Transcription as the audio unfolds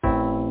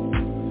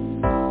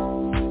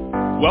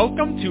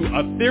Welcome to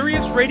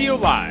Aetherius Radio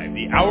Live,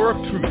 the Hour of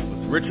Truth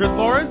with Richard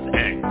Lawrence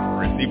and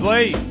Chrissy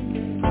Blaze.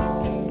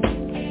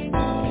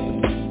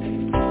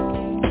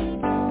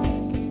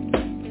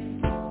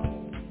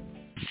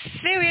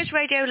 Aetherius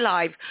Radio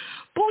Live,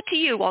 brought to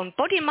you on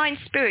Body, Mind,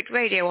 Spirit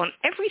Radio on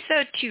every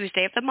third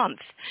Tuesday of the month.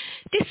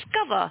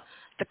 Discover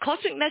the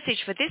cosmic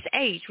message for this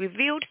age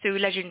revealed through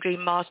legendary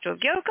master of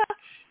yoga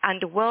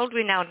and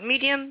world-renowned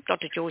medium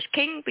Dr. George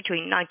King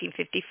between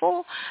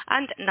 1954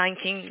 and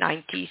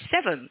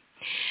 1997.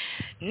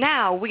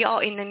 Now we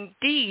are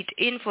indeed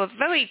in for a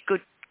very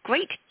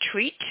great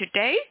treat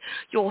today.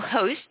 Your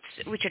hosts,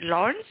 Richard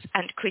Lawrence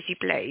and Chrissy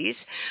Blaze,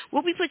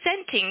 will be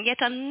presenting yet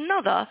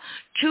another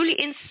truly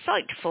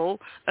insightful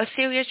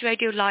Aetherius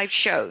Radio Live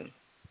show.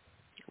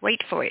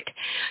 Wait for it.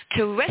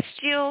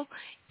 Terrestrial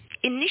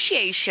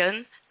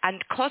Initiation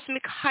and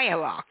Cosmic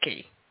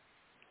Hierarchy.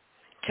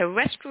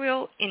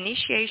 Terrestrial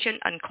Initiation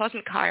and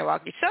Cosmic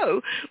Hierarchy.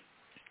 So,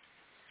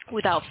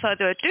 without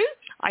further ado,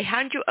 I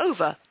hand you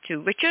over to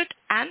Richard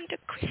and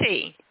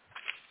Chrissy.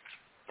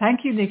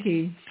 Thank you,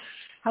 Nikki.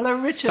 Hello,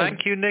 Richard.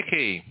 Thank you,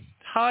 Nikki.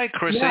 Hi,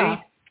 Chrissy. Yeah.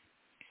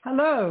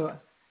 Hello.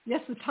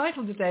 Yes, the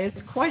title today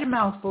is quite a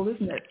mouthful,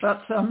 isn't it?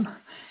 But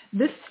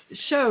this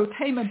show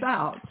came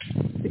about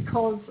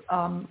because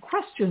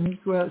questions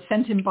were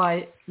sent in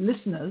by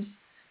listeners,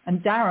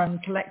 and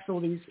Darren collects all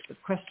these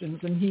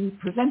questions, and he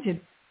presented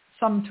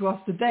some to us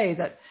today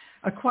that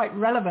are quite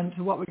relevant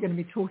to what we're going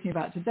to be talking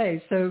about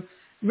today. So,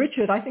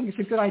 Richard, I think it's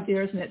a good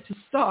idea, isn't it, to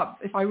start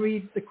if I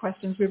read the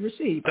questions we've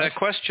received. They're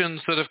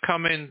questions that have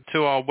come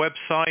into our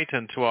website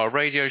and to our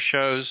radio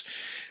shows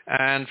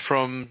and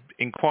from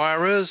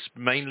inquirers,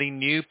 mainly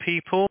new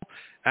people,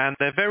 and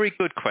they're very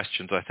good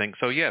questions, I think.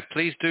 So, yeah,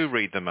 please do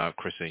read them out,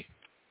 Chrissy.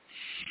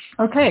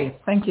 Okay,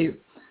 thank you.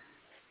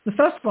 The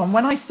first one,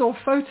 when I saw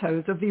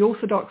photos of the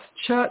Orthodox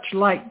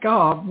church-like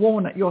garb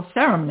worn at your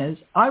ceremonies,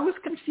 I was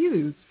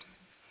confused.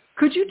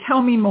 Could you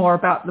tell me more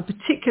about the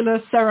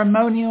particular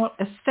ceremonial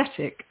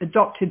aesthetic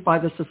adopted by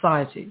the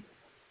society?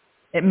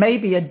 It may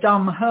be a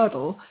dumb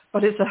hurdle,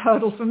 but it's a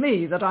hurdle for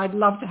me that I'd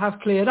love to have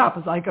cleared up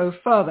as I go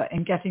further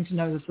in getting to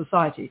know the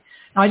society.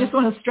 Now, I just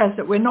want to stress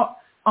that we're not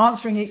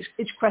answering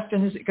each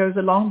question as it goes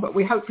along, but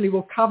we hopefully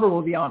will cover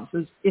all the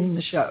answers in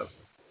the show.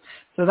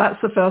 So that's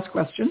the first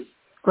question.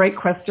 Great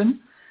question.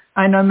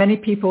 I know many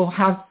people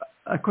have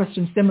a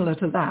question similar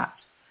to that.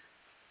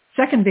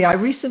 Secondly, I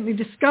recently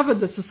discovered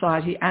the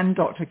Society and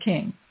Dr.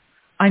 King.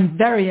 I'm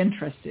very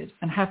interested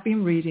and have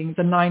been reading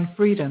The 9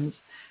 Freedoms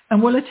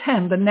and will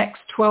attend the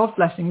next 12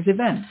 Blessings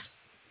event.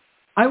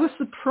 I was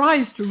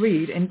surprised to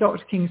read in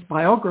Dr. King's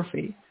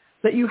biography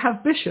that you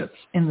have bishops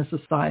in the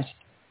Society.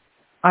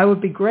 I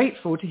would be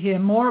grateful to hear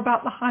more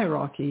about the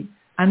hierarchy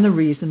and the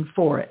reason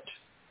for it.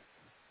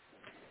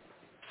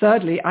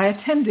 Thirdly, I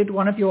attended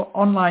one of your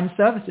online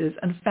services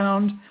and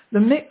found the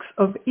mix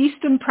of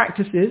Eastern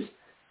practices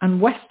and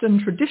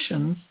Western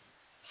traditions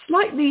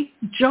slightly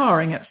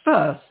jarring at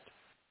first.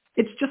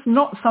 It's just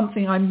not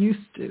something I'm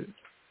used to.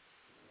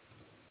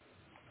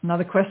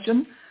 Another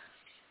question,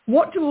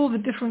 what do all the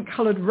different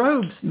coloured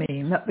robes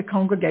mean that the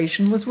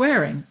congregation was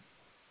wearing?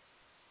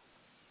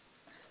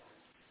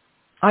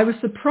 I was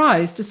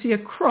surprised to see a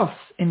cross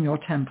in your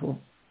temple.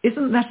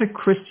 Isn't that a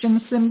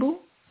Christian symbol?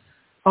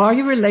 Are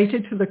you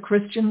related to the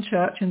Christian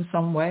church in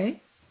some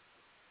way?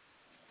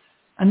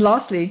 And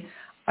lastly,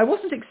 I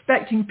wasn't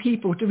expecting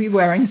people to be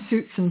wearing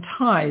suits and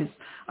ties.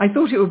 I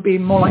thought it would be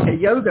more like a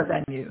yoga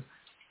venue.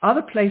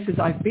 Other places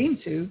I've been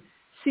to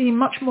seem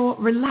much more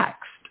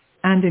relaxed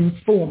and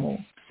informal.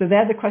 So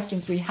they're the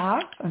questions we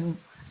have, and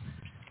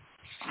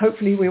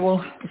hopefully we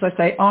will, as I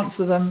say,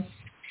 answer them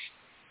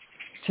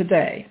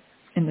today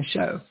in the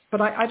show. But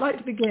I'd like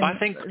to begin. I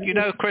think,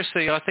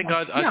 Chrissy, I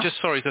just,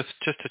 sorry, just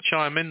to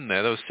chime in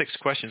there, there were 6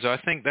 questions. I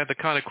think they're the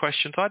kind of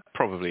questions I'd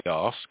probably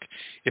ask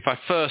if I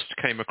first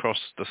came across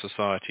the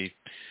society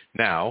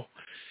now.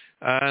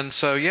 And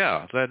so,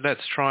 yeah,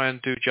 let's try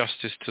and do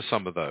justice to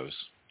some of those,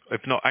 if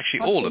not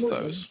actually all of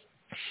those.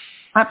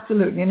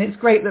 Absolutely. And it's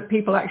great that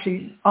people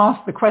actually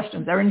ask the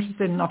questions. They're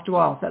interested enough to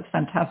ask. That's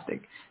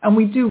fantastic. And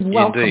we do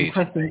welcome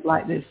questions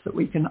like this that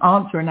we can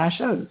answer in our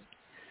shows.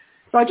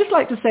 So I'd just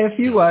like to say a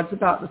few words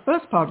about the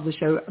first part of the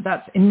show,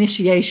 that's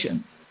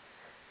initiation.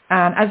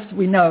 And as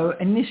we know,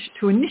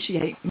 to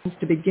initiate means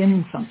to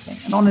begin something.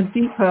 And on a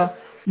deeper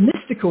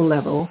mystical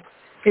level,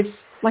 it's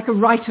like a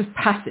rite of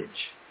passage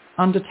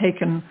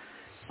undertaken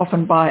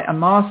often by a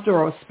master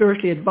or a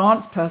spiritually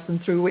advanced person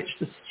through which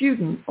the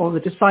student or the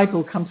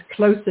disciple comes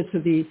closer to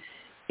the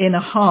inner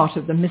heart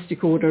of the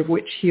mystic order of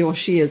which he or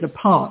she is a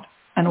part,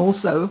 and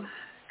also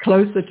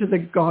closer to the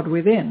God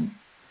within.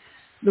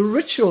 The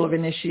ritual of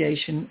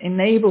initiation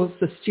enables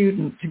the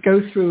student to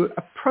go through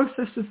a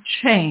process of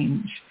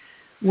change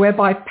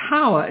whereby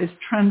power is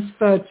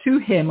transferred to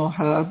him or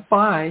her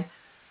by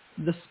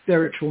the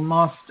spiritual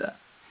master.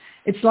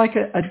 It's like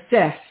a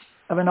death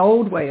of an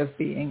old way of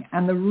being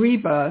and the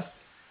rebirth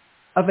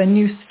of a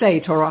new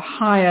state or a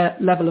higher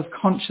level of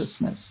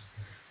consciousness.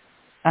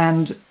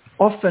 And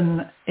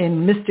often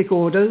in mystic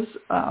orders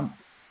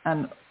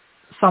and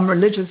some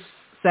religious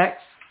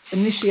sects,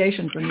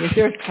 initiations in the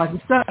Ethereal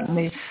Society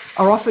certainly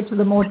are offered to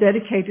the more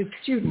dedicated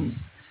students.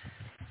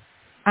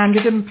 And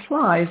it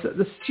implies that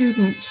the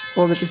student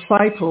or the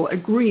disciple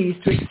agrees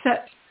to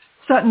accept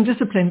certain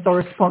disciplines or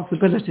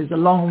responsibilities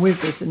along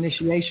with this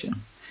initiation.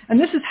 And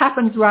this has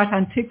happened throughout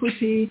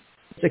antiquity.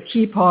 It's a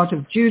key part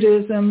of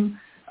Judaism,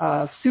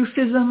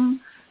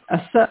 Sufism, a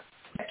certain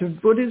sect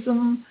of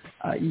Buddhism,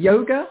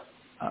 yoga,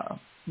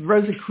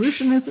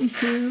 Rosicrucianism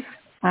too,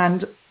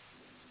 and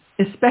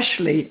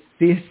especially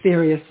the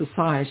Ethereal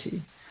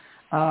Society.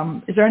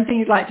 Is there anything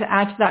you'd like to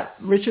add to that,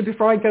 Richard,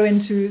 before I go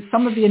into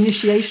some of the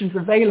initiations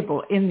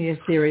available in the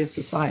Ethereal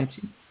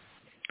Society?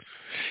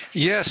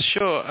 Yes,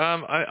 sure.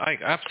 I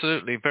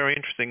absolutely, very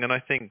interesting. And I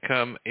think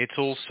it's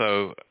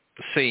also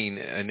seen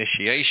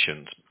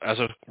initiations as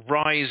a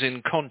rise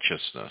in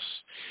consciousness.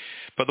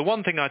 But the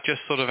one thing I'd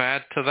just sort of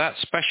add to that,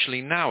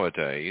 especially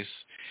nowadays,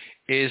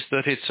 is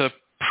that it's a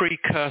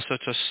precursor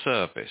to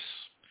service.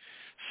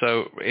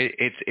 So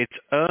it's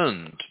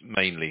earned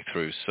mainly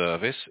through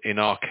service, in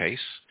our case,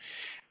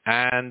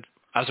 and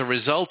as a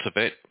result of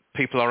it,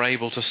 people are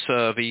able to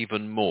serve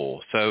even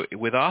more. So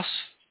with us,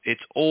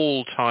 it's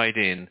all tied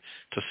in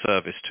to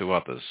service to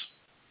others.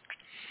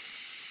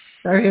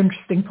 Very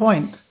interesting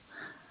point.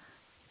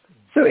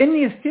 So in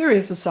the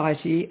Ethereal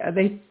Society,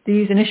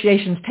 these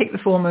initiations take the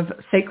form of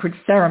sacred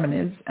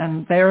ceremonies,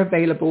 and they're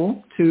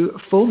available to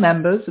full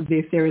members of the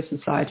Ethereal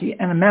Society,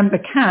 and a member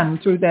can,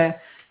 through their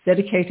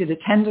dedicated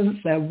attendance,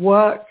 their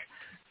work,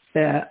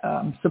 their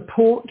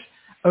support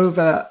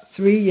over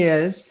 3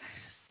 years,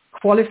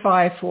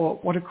 qualify for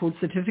what are called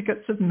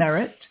certificates of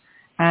merit,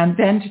 and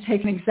then to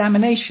take an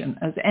examination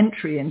as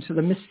entry into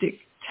the mystic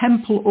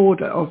temple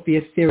order of the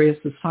Ethereal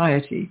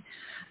Society.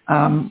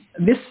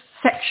 This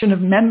section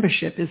of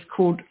membership is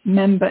called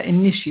member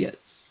initiates,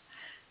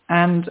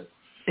 and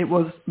it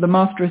was the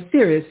Master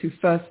Aetherius who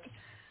first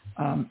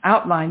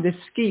outlined this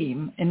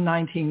scheme in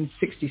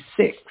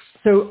 1966.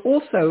 So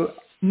also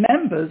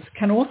members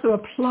can also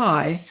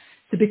apply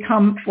to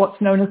become what's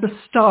known as a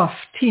staff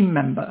team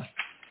member.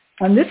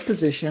 And this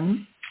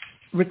position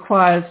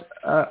requires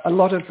a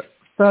lot of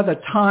further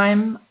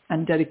time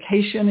and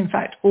dedication. In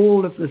fact,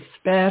 all of the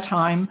spare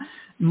time,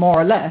 more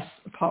or less,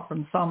 apart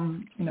from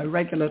some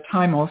regular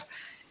time off,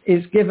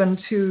 is given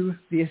to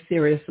the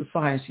Ethereal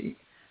Society.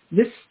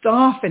 This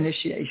staff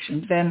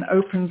initiation then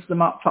opens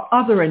them up for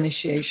other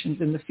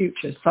initiations in the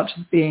future, such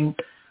as being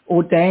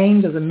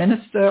ordained as a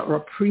minister or a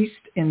priest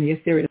in the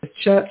Ethereal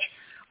Church,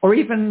 or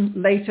even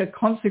later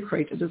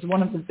consecrated as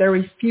one of the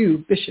very few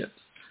bishops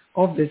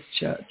of this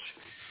church,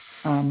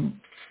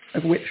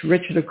 of which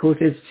Richard, of course,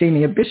 is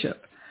senior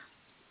bishop.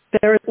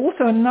 There is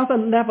also another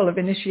level of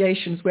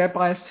initiations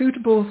whereby a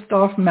suitable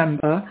staff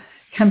member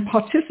can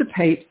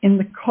participate in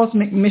the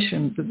cosmic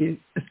missions of the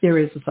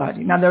Ethereal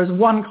Society. Now, there is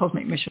one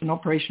cosmic mission,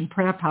 Operation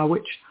Prayer Power,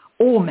 which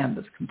all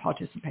members can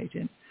participate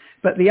in,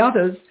 but the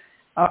others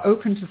are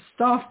open to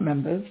staff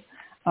members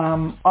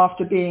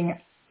after being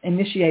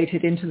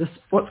initiated into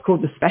what's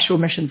called the Special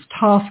Missions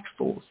Task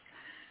Force.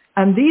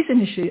 And these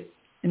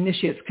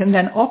initiates can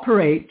then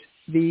operate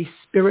the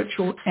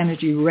spiritual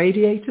energy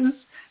radiators.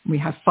 We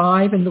have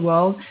 5 in the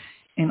world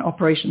in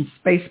Operation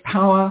Space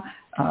Power,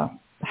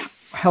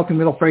 helping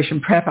with Operation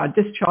Prayer Power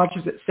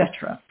discharges,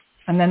 etc.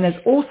 And then there's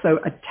also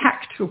a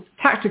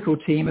tactical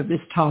team of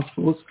this task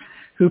force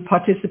who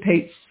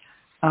participates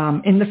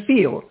in the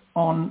field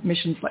on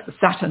missions like the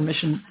Saturn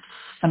mission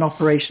and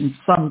Operation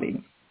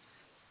Sunbeam.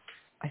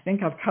 I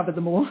think I've covered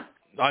them all.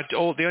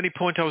 The only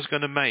point I was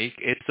going to make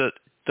is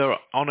that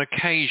on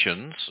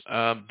occasions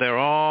there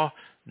are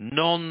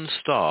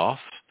non-staff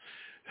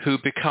who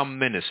become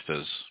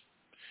ministers.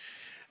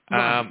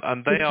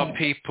 And they are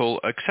people,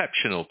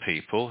 exceptional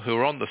people, who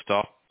are on the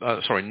staff,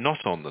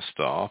 not on the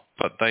staff,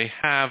 but they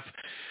have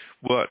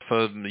worked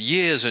for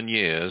years and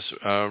years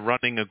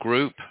running a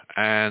group,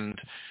 and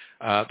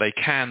they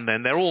can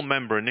then, they're all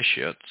member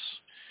initiates,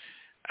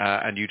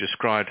 and you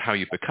described how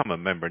you become a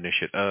member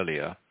initiate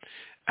earlier,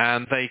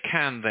 and they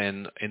can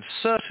then, in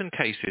certain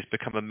cases,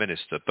 become a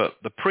minister, but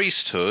the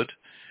priesthood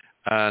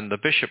and the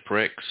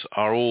bishoprics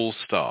are all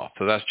staff.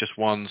 So that's just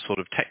one sort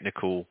of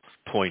technical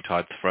point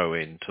I'd throw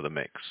into the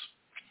mix.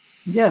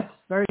 Yes,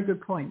 very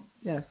good point.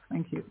 Yes,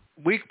 thank you.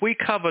 We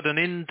covered an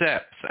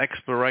in-depth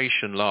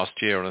exploration last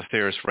year on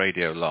Ethereal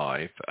Radio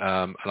Live,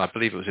 and I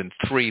believe it was in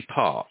 3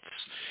 parts,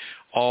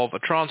 of a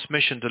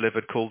transmission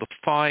delivered called the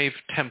 5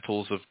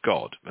 Temples of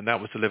God. And that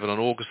was delivered on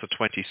August the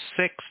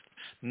 26th,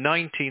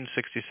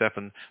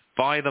 1967,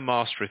 by the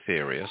Master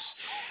Aetherius.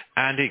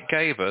 And it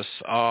gave us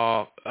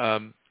our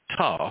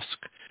task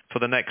for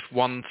the next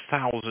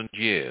 1,000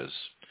 years.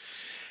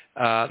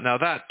 Now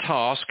that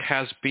task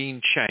has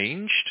been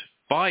changed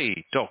by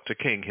Dr.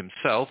 King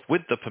himself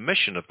with the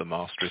permission of the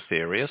Master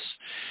Aetherius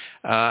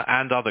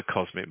and other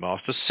cosmic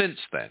masters since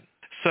then.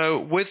 So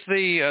with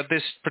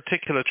this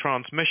particular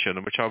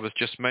transmission, which I was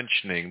just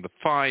mentioning, the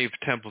 5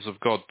 Temples of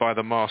God by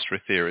the Master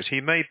Aetherius,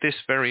 he made this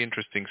very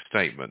interesting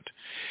statement.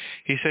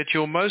 He said,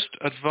 your most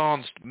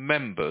advanced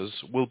members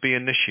will be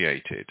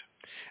initiated,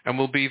 and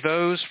will be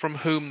those from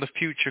whom the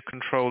future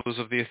controllers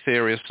of the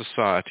Ethereal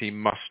Society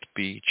must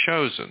be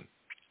chosen.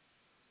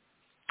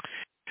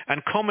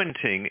 And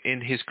commenting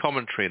in his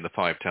commentary in the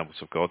Five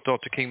Temples of God,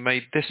 Dr. King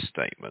made this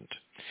statement: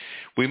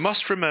 "We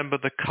must remember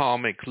the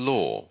karmic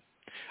law.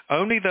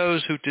 Only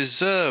those who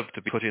deserve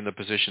to be put in the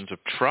positions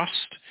of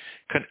trust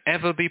can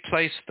ever be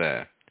placed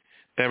there.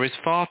 There is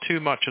far too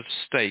much at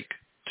stake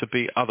to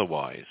be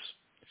otherwise."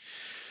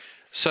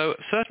 So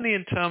certainly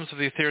in terms of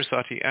the Ethereal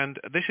Society, and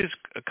this is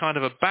a kind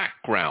of a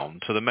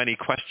background to the many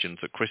questions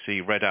that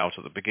Chrissy read out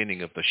at the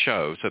beginning of the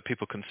show, so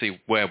people can see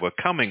where we're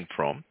coming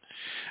from,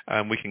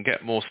 and we can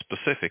get more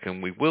specific,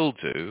 and we will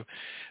do,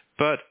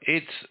 but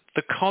it's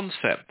the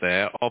concept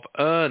there of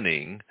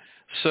earning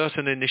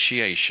certain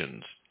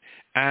initiations.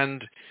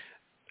 And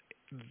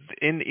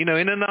in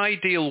an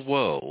ideal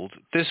world,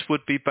 this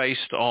would be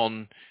based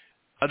on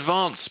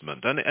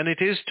advancement, and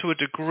it is to a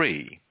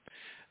degree.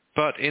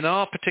 But in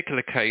our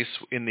particular case,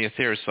 in the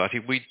Ethereal Society,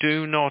 we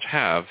do not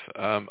have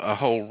a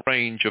whole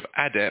range of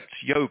adepts,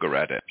 yoga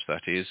adepts,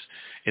 that is,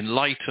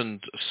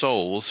 enlightened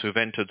souls who've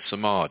entered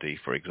Samadhi,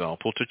 for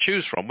example, to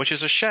choose from, which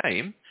is a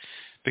shame,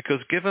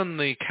 because given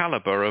the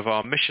caliber of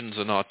our missions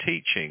and our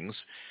teachings,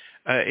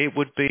 it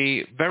would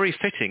be very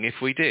fitting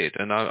if we did,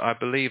 and I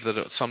believe that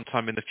at some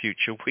time in the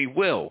future we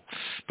will.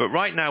 But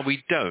right now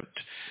we don't.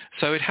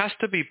 So it has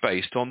to be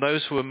based on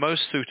those who are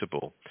most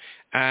suitable,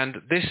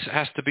 and this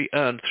has to be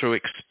earned through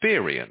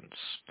experience.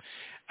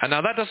 And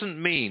now that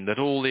doesn't mean that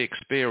all the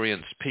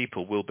experienced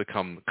people will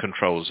become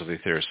controllers of the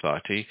Ethereal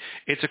Society.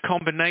 It's a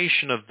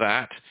combination of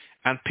that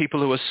and people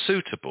who are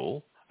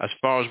suitable, as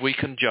far as we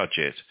can judge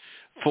it,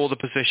 for the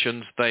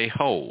positions they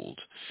hold.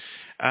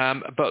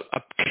 But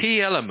a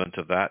key element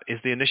of that is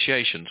the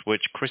initiations,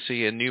 which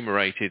Chrissy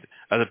enumerated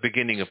at the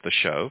beginning of the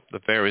show,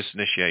 the various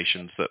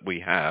initiations that we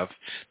have,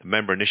 the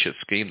member initiate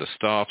scheme, the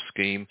staff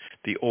scheme,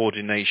 the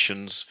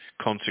ordinations,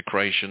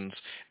 consecrations,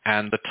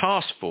 and the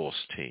task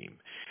force team.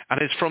 And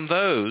it's from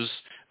those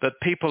that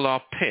people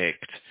are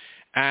picked.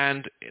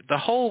 And the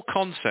whole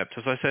concept,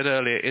 as I said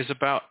earlier, is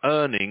about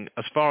earning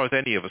as far as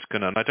any of us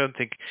can earn. I don't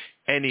think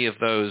any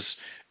of us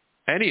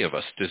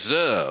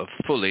deserve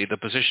fully the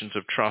positions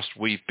of trust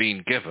we've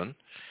been given.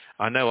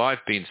 I know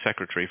I've been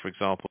secretary, for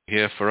example,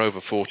 here for over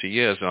 40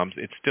 years.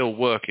 It's still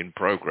work in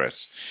progress.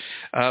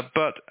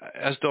 But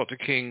as Dr.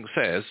 King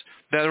says,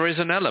 there is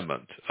an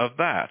element of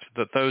that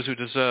those who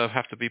deserve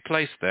have to be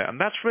placed there.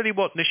 And that's really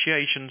what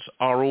initiations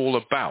are all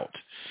about.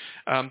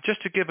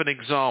 Just to give an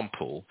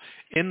example,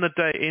 in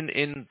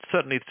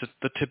certainly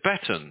the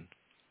Tibetan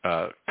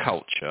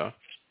culture,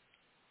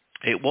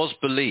 it was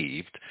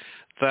believed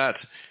that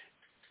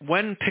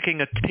when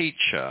picking a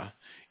teacher,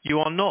 you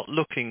are not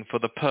looking for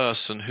the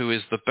person who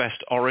is the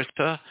best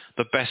orator,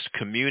 the best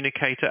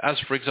communicator, as,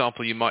 for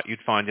example, you'd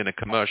find in a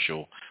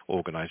commercial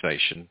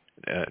organization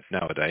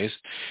nowadays.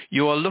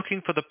 You are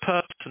looking for the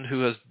person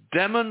who has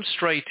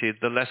demonstrated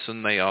the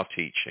lesson they are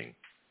teaching.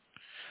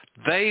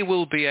 They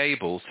will be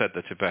able, said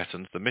the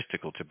Tibetans, the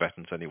mystical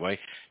Tibetans anyway,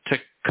 to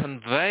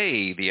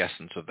convey the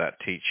essence of that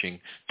teaching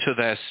to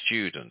their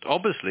student.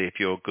 Obviously, if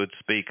you're a good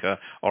speaker,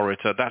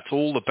 orator, that's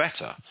all the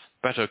better.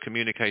 Better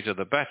communicator,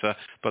 the better.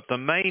 But the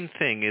main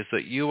thing is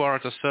that you are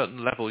at a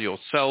certain level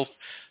yourself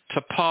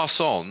to pass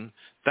on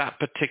that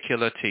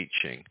particular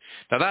teaching.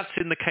 Now, that's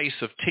in the case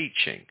of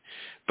teaching.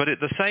 But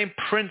the same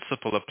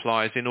principle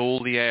applies in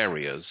all the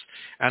areas.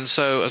 And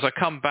so as I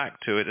come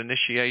back to it,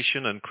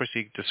 initiation, and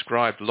Chrissy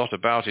described a lot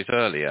about it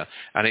earlier,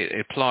 and it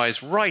applies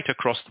right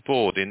across the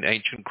board in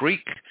ancient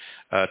Greek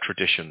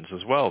traditions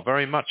as well,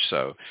 very much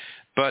so.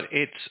 But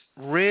it's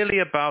really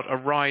about a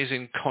rise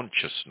in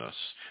consciousness.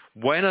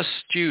 When a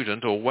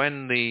student or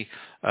when the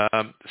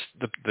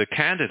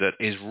candidate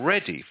is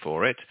ready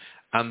for it,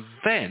 and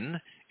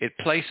then it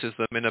places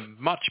them in a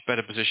much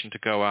better position to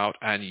go out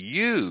and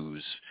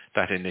use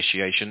that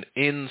initiation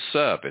in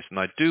service. And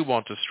I do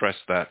want to stress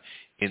that,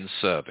 in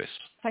service.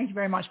 Thank you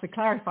very much for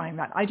clarifying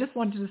that. I just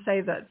wanted to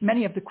say that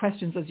many of the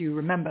questions, as you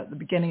remember at the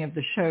beginning of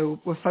the show,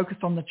 were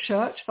focused on the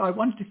church. So I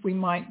wondered if we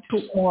might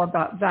talk more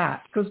about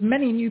that, because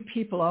many new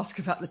people ask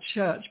about the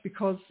church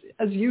because,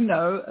 as you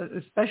know,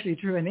 especially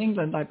true in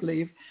England, I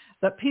believe,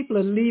 that people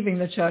are leaving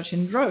the church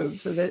in droves.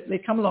 So they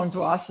come along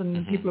to us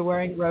and people are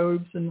wearing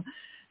robes and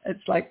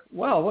it's like,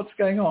 well, what's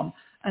going on?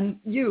 And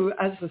you,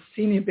 as a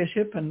senior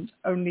bishop and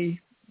only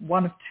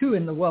one of two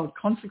in the world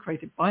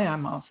consecrated by our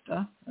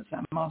master, that's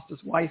our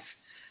master's wife,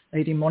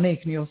 Lady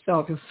Monique, and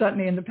yourself, you're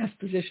certainly in the best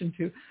position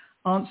to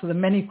answer the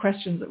many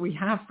questions that we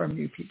have from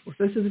new people.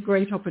 So this is a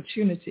great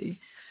opportunity.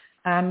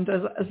 And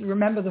as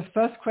remember the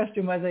first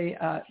question where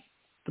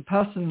the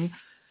person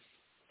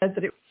said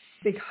that it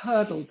was a big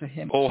hurdle to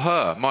him. Or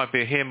her. It might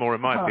be a him or it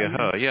might be a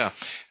her, yeah.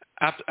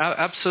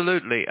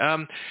 Absolutely.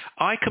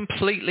 I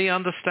completely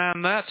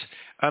understand that.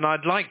 And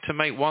I'd like to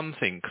make one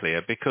thing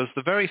clear, because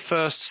the very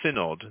first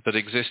synod that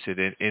existed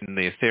in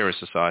the Aetherius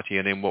Society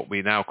and in what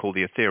we now call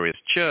the Aetherius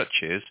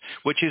churches,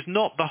 which is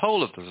not the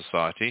whole of the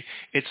society,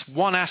 it's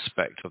one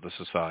aspect of the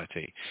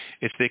society.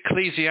 It's the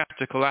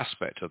ecclesiastical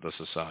aspect of the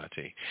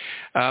society.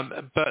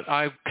 But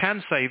I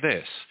can say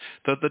this,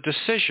 that the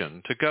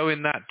decision to go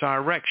in that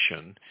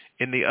direction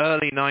in the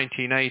early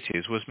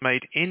 1980s was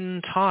made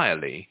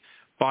entirely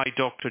by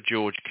Dr.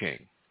 George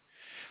King.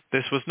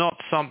 This was not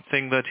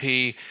something that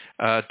he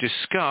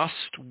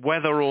discussed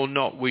whether or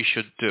not we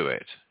should do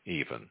it,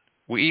 even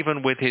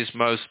with his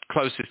most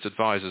closest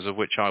advisors, of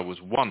which I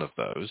was one of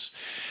those,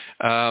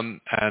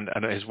 and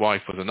his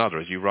wife was another,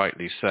 as you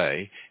rightly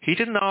say. He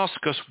didn't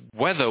ask us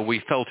whether we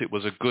felt it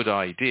was a good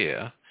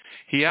idea.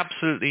 He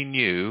absolutely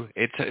knew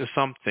it was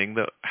something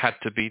that had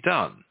to be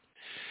done.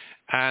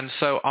 And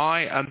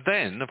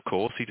then, of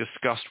course, he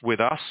discussed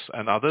with us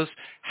and others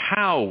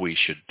how we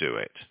should do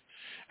it,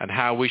 and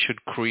how we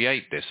should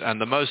create this. And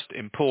the most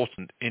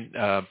important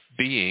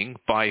being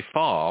by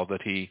far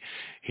that he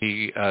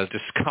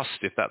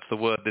discussed, if that's the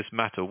word, this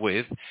matter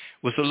with,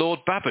 was the Lord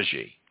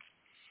Babaji,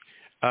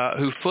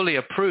 who fully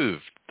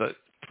approved it.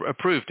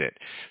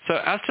 So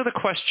as to the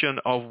question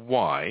of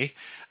why,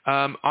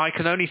 I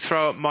can only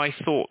throw up my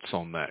thoughts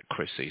on that,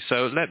 Chrissy.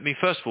 So let me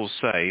first of all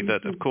say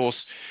that, of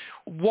course,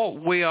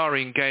 what we are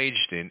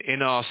engaged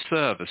in our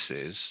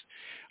services,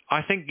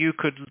 I think you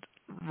could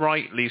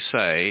rightly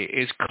say,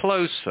 is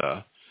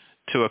closer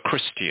to a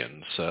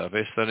Christian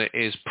service than it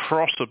is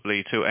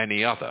possibly to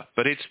any other.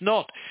 But it's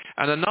not.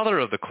 And another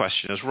of the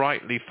questioners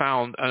rightly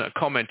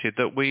commented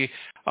that we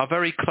are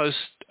very close.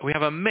 We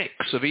have a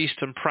mix of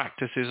Eastern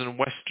practices and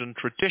Western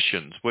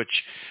traditions,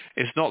 which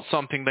is not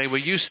something they were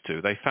used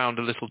to. They found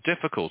a little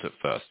difficult at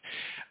first.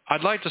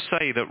 I'd like to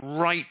say that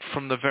right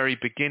from the very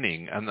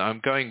beginning, and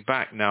I'm going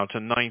back now to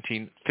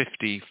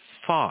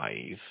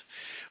 1955,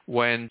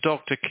 when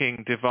Dr.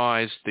 King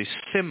devised the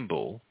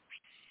symbol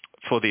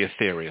for the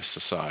Aetherius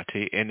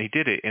Society, and he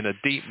did it in a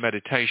deep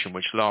meditation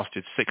which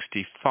lasted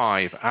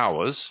 65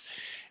 hours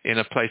in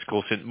a place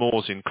called St.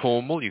 Mawes in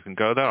Cornwall. You can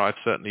go there. I've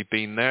certainly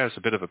been there. It's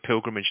a bit of a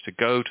pilgrimage to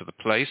go to the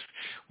place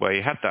where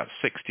he had that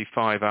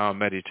 65-hour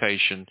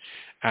meditation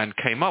and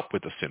came up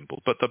with the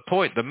symbol. But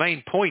the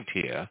main point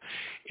here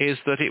is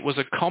that it was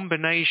a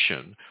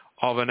combination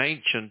of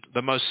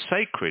the most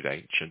sacred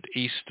ancient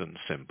Eastern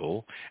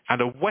symbol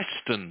and a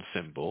Western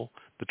symbol,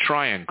 the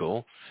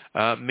triangle,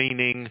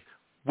 meaning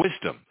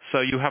wisdom.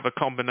 So you have a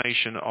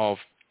combination of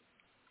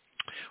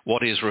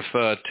what is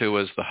referred to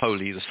as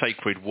the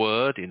sacred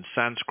word in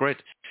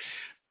Sanskrit,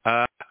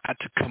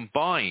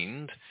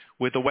 combined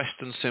with the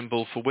Western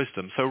symbol for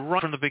wisdom. So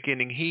right from the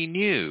beginning, he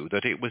knew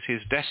that it was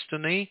his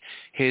destiny,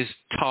 his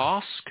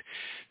task,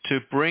 to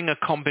bring a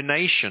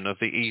combination of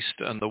the East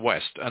and the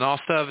West. And our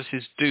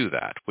services do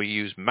that. We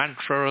use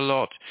mantra a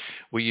lot.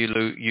 We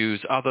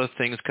use other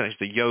things,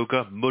 connected to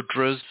yoga,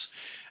 mudras.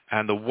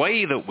 And the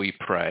way that we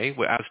pray,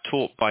 as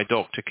taught by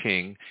Dr.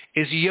 King,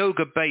 is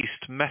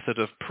yoga-based method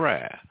of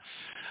prayer.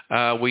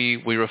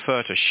 We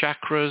refer to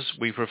chakras.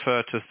 We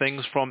refer to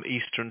things from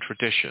Eastern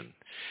tradition.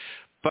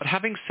 But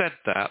having said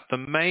that, the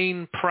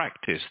main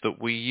practice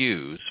that we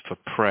use for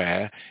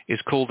prayer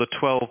is called the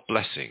 12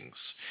 blessings.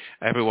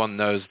 Everyone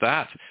knows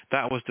that.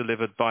 That was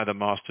delivered by the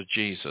Master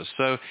Jesus.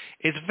 So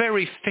it's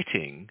very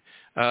fitting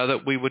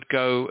that we would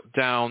go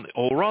down,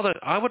 or rather,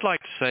 I would like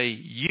to say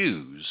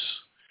use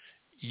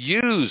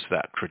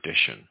that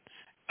tradition,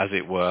 as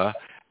it were,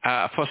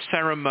 for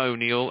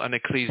ceremonial and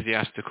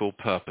ecclesiastical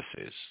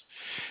purposes.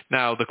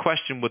 Now, the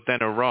question would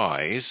then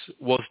arise,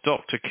 was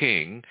Dr.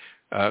 King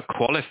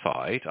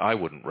qualified, I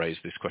wouldn't raise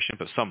this question,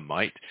 but some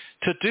might,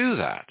 to do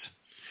that?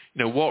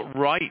 What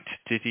right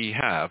did he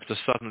have to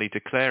suddenly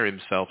declare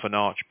himself an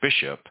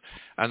archbishop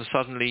and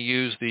suddenly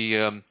use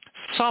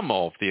some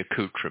of the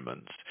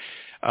accoutrements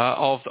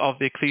of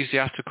the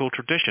ecclesiastical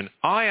tradition?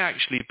 I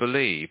actually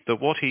believe that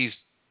what he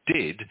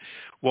did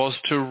was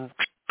to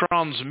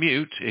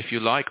transmute, if you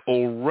like,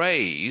 or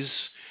raise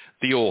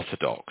the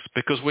Orthodox,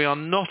 because we are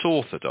not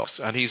Orthodox,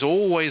 and he's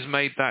always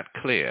made that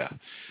clear.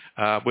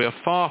 We are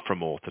far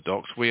from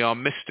Orthodox. We are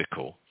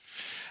mystical.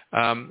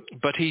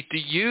 But he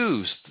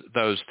used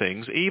those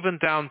things, even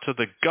down to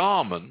the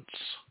garments,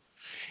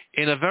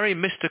 in a very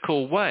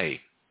mystical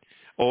way,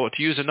 or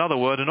to use another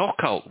word, an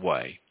occult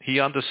way.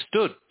 He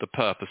understood the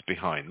purpose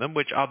behind them,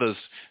 which others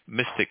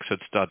mystics had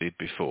studied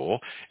before.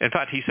 In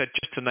fact, he said,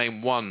 just to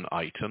name one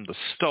item, the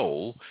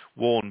stole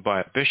worn by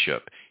a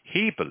bishop,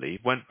 he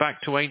believed went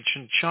back to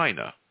ancient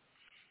China.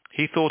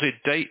 He thought it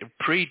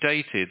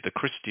predated the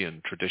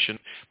Christian tradition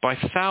by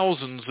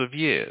thousands of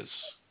years.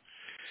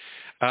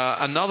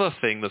 Another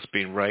thing that's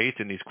been raised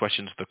in these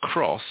questions, the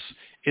cross,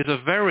 is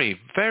a very,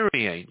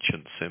 very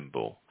ancient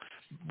symbol,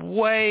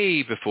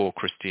 way before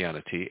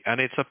Christianity,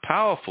 and it's a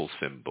powerful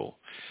symbol.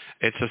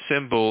 It's a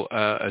symbol,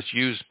 as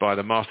used by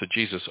the Master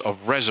Jesus, of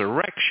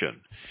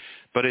resurrection,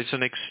 but it's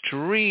an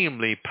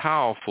extremely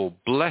powerful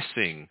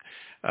blessing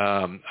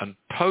and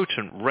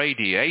potent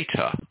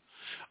radiator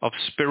of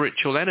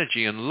spiritual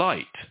energy and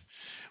light,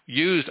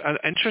 used, and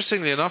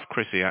interestingly enough,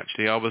 Chrissy,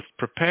 actually, I was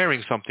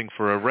preparing something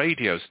for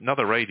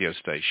another radio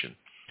station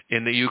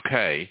in the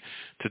UK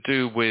to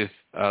do with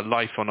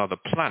life on other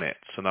planets,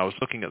 and I was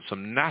looking at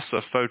some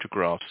NASA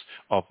photographs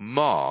of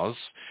Mars,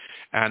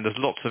 and there's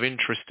lots of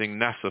interesting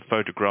NASA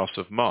photographs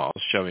of Mars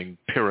showing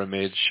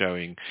pyramids,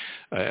 showing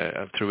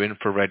through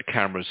infrared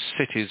cameras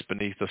cities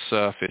beneath the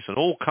surface and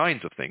all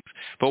kinds of things.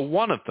 But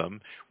one of them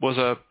was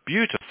a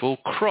beautiful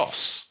cross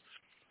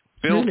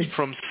built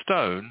from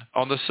stone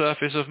on the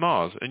surface of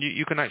Mars, and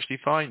you can actually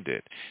find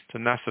it. It's a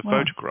NASA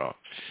photograph.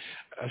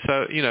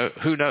 So,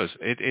 who knows?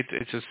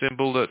 It's a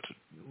symbol that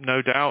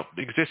no doubt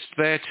exists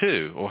there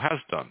too, or has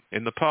done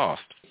in the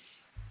past.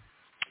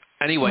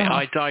 Anyway,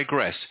 I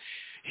digress.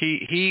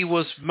 He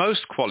was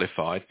most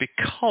qualified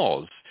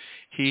because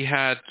he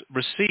had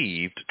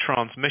received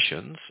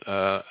transmissions,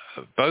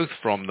 both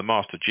from the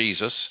Master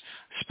Jesus,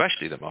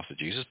 especially the Master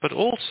Jesus, but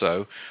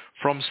also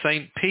from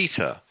St.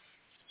 Peter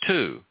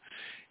too.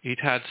 He'd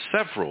had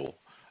several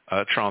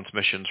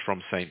transmissions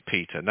from St.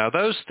 Peter. Now,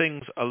 those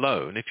things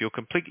alone, if you're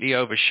completely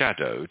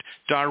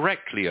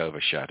directly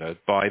overshadowed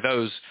by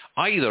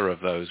either of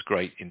those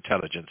great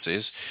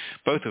intelligences,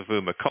 both of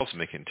whom are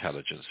cosmic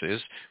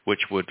intelligences,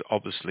 which would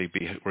obviously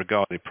be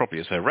regarded probably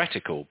as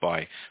heretical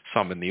by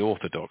some in the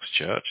Orthodox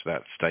Church,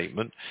 that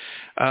statement,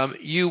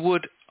 you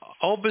would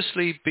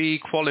obviously be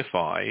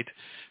qualified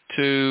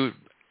to,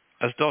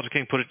 as Dr.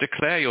 King put it,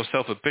 declare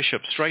yourself a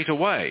bishop straight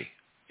away.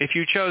 If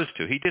you chose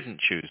to. He didn't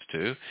choose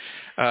to.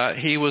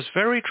 He was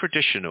very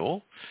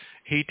traditional.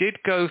 He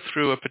did go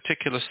through a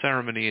particular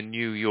ceremony in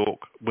New York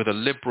with a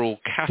liberal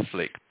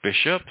Catholic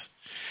bishop,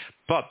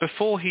 but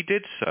before he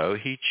did so,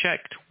 he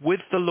checked with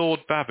the Lord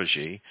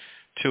Babaji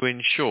to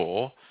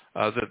ensure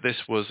that this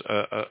was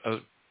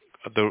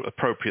the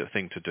appropriate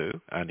thing to do,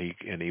 and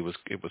it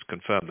was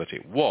confirmed that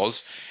it was.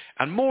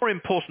 And more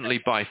importantly,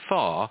 by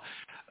far,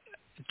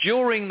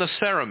 during the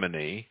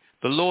ceremony,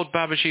 the Lord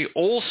Babaji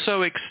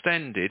also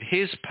extended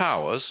his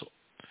powers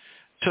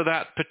to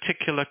that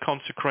particular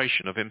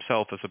consecration of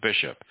himself as a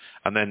bishop.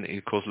 And then,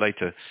 of course,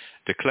 later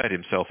declared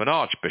himself an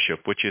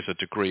archbishop, which is a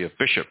degree of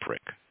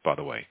bishopric, by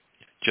the way.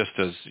 Just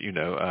as,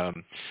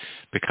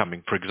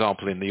 becoming, for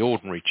example, in the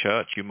ordinary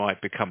church, you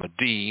might become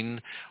a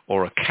dean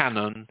or a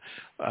canon.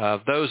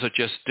 Those are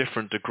just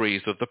different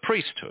degrees of the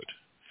priesthood.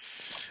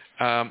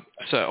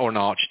 Or an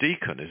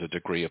archdeacon is a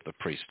degree of the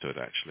priesthood,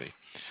 actually,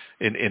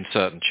 in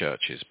certain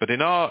churches. But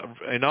in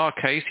our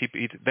case,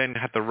 he then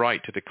had the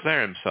right to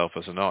declare himself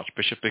as an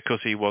archbishop because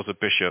he was a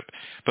bishop.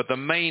 But the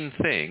main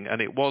thing, and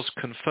it was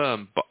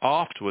confirmed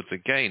afterwards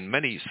again,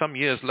 some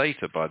years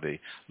later by the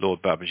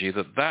Lord Babaji,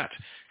 that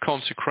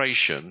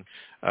consecration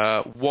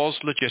was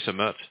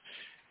legitimate,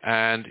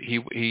 and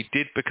he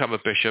did become a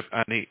bishop,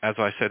 and he, as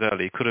I said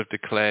earlier, could have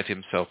declared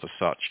himself as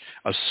such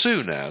as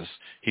soon as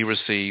he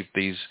received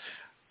these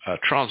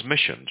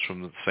transmissions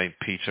from St.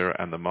 Peter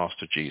and the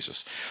Master Jesus.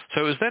 So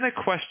it was then a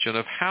question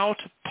of how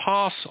to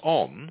pass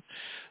on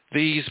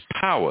these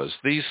powers,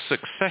 these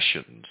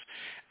successions,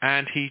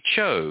 and he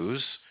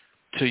chose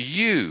to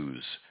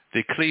use the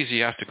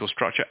ecclesiastical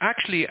structure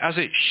actually as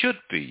it should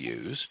be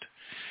used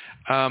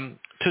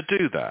to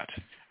do that.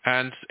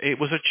 And it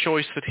was a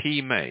choice that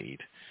he made.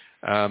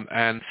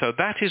 And so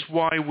that is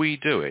why we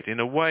do it. In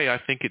a way, I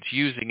think it's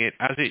using it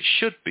as it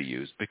should be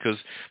used, because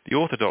the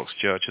Orthodox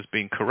Church has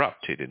been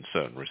corrupted in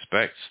certain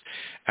respects,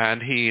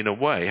 and he, in a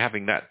way,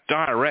 having that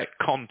direct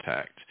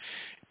contact,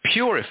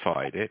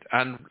 purified it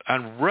and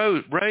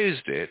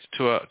raised it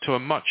to a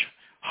much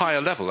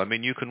higher level. I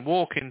mean, you can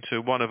walk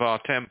into one of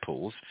our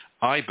temples,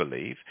 I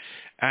believe,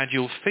 and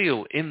you'll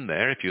feel in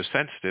there, if you're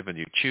sensitive and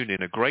you tune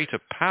in, a greater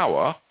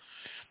power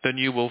than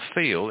you will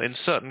feel in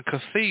certain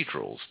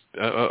cathedrals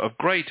of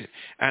great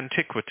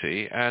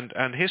antiquity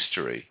and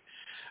history,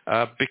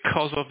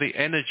 because of the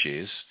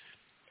energies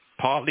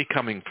partly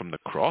coming from the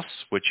cross,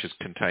 which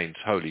contains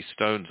holy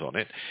stones on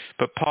it,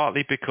 but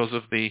partly because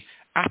of the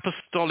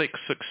apostolic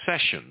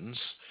successions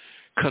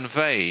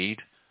conveyed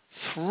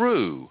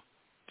through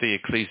the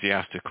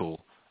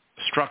ecclesiastical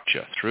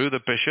structure, through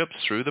the bishops,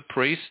 through the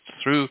priests,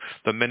 through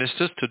the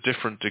ministers to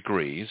different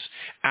degrees,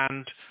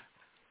 and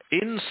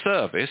in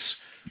service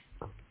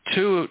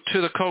to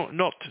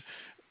not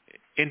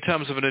in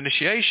terms of an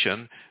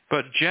initiation,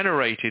 but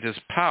generated as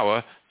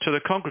power to the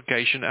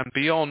congregation and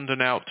beyond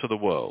and out to the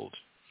world.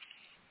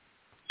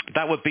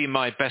 That would be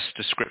my best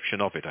description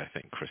of it, I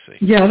think, Chrissy.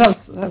 Yeah,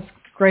 that's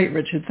great,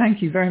 Richard.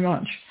 Thank you very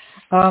much.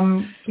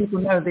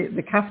 People know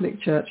the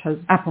Catholic Church has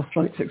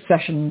apostolic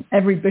succession.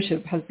 Every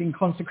bishop has been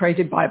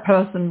consecrated by a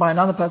person, by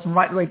another person,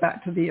 right the way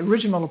back to the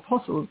original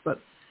apostles.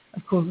 But,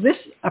 of course, this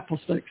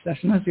apostolic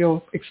succession, as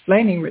you're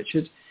explaining,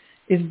 Richard,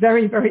 is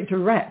very, very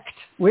direct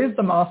with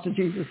the Master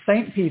Jesus,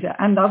 St. Peter,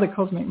 and other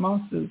cosmic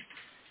masters.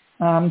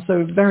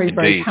 So very,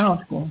 very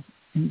powerful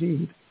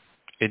indeed.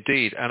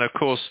 Indeed. And of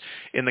course,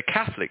 in the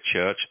Catholic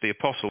Church, the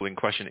apostle in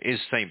question is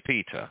St.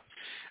 Peter.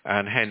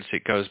 And hence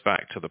it goes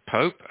back to the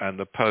Pope. And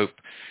the Pope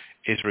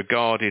is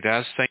regarded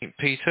as St.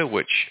 Peter,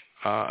 which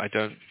I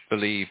don't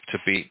believe to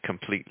be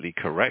completely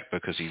correct,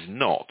 because he's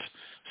not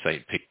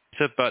St.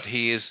 Peter, but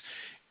he is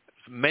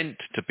meant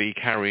to be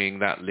carrying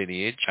that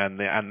lineage and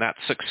that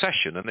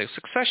succession. And the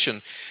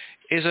succession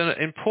is an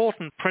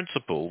important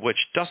principle which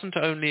doesn't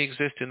only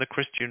exist in the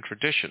Christian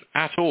tradition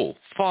at all,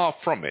 far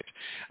from it.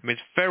 I mean,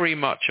 it's very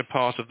much a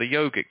part of the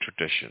yogic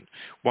tradition.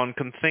 One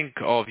can think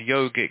of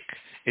yogic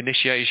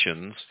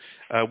initiations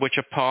which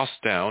are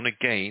passed down,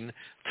 again,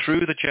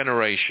 through the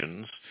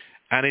generations,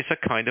 and it's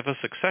a kind of a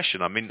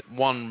succession. I mean,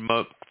 one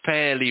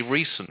fairly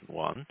recent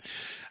one,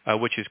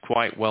 which is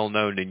quite well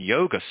known in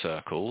yoga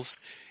circles,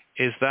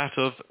 is that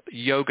of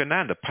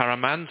Yogananda,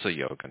 Paramahansa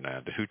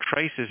Yogananda, who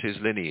traces his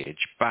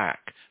lineage back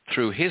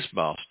through his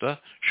master,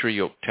 Sri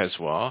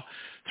Yukteswar,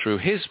 through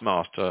his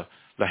master,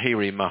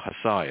 Lahiri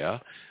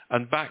Mahasaya,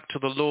 and back to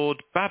the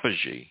Lord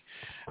Babaji,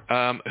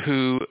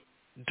 who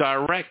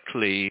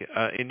directly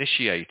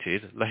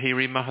initiated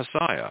Lahiri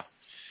Mahasaya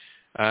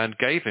and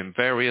gave him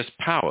various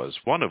powers,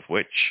 one of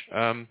which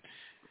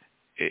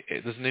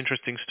there's an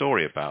interesting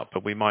story about,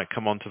 but we might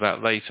come on to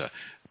that later.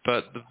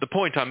 But the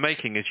point I'm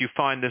making is you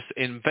find this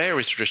in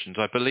various traditions.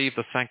 I believe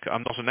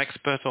I'm not an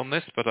expert on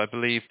this, but I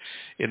believe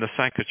in the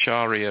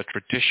Sankaracharya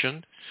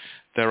tradition,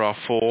 there are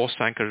 4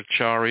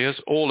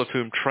 Sankaracharyas, all of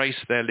whom trace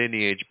their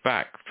lineage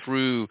back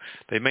through,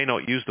 they may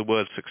not use the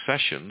word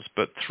successions,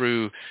 but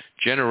through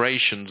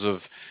generations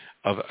of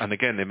and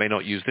again, they may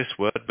not use this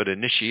word, but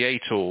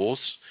initiators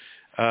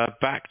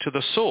back to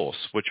the source,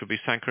 which would be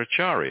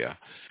Sankaracharya.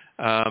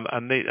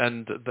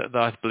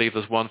 I believe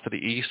there's one for the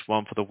east,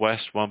 one for the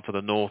west, one for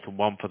the north, and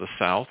one for the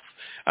south.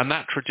 And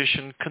that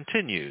tradition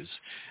continues.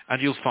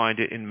 And you'll find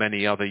it in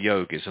many other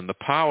yogis. And the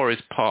power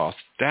is passed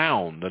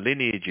down, the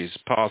lineage is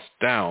passed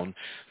down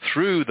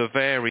through the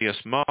various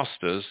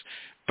masters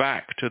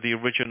back to the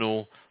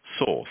original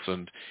source.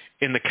 And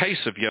in the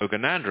case of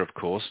Yogananda, of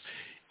course,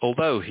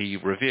 although he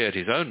revered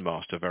his own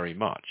master very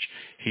much,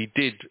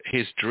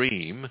 his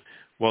dream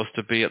was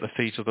to be at the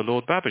feet of the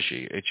Lord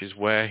Babaji, which is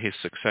where his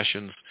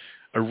successions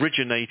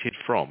originated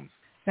from.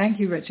 Thank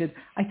you, Richard.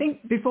 I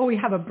think before we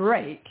have a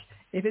break,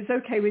 if it's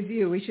okay with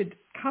you, we should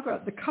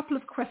cover the couple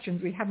of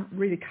questions we haven't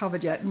really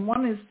covered yet. And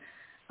one is,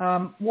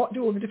 what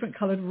do all the different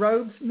coloured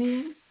robes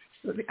mean?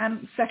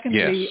 And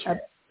secondly, yes.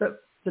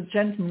 The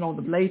gentleman or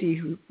the lady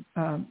who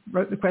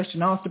wrote the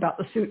question asked about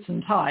the suits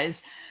and ties.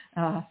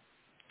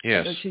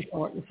 Yes. That she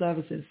saw at the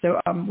services. So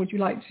would you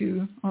like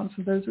to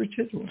answer those,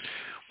 Richard? Or?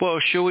 Well,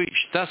 shall we?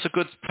 That's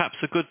perhaps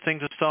a good thing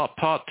to start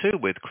part 2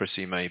 with,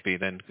 Chrissy, maybe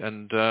then.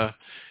 And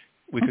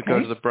we could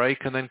go to the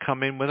break and then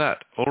come in with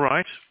that. All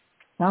right?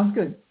 Sounds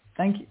good.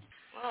 Thank you.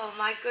 Oh,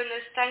 my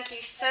goodness. Thank you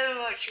so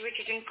much,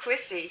 Richard and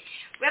Chrissy.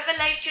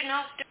 Revelation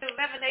after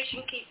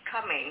revelation keep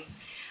coming.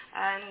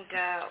 And,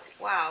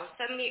 wow,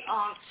 so many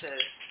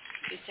answers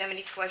to so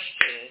many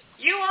questions.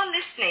 You are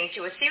listening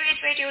to a Sirius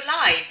Radio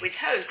Live with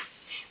hosts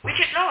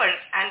Richard Lawrence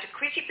and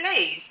Chrissy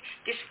Blaze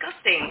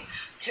discussing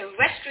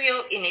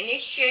terrestrial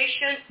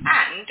initiation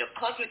and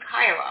cosmic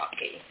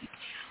hierarchy.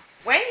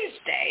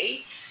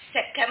 Wednesday,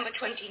 September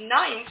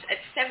 29th at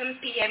 7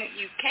 p.m.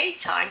 UK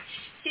time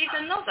sees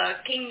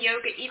another King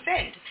Yoga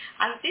event,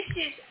 and this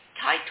is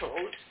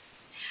titled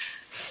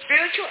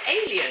Spiritual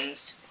Aliens,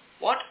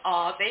 What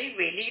Are They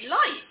Really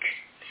Like?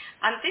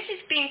 And this is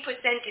being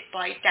presented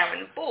by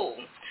Darren Ball.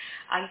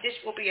 And this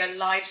will be a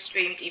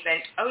live-streamed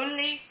event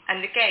only. And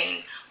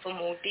again, for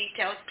more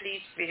details, please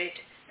visit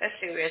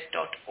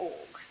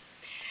assyrius.org.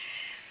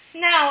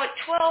 Now, at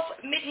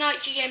 12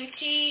 midnight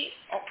GMT,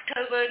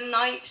 October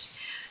 9th,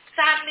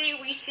 sadly,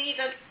 we see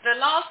the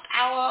last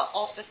hour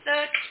of the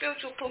third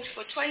spiritual push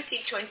for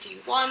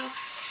 2021,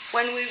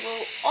 when we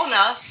will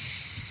honour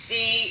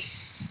the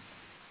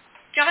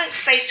giant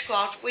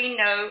spacecraft we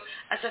know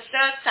as the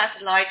third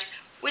satellite,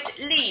 which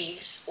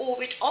leaves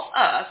orbit of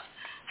Earth,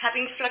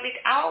 having flooded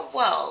our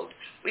world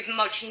with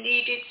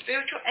much-needed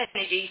spiritual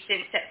energy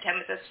since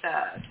September the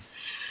 3rd.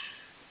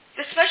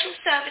 The special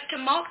service to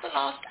mark the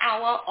last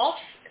hour of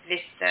this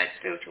third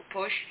spiritual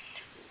push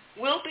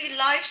will be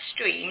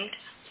live-streamed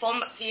from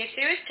the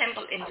Osiris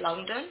Temple in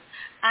London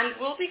and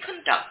will be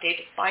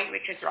conducted by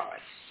Richard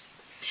Lawrence.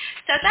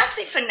 So that's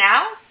it for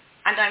now,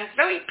 and I'm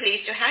very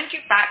pleased to hand you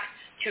back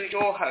to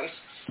your hosts.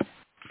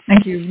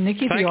 Thank you,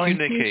 Nikki, for your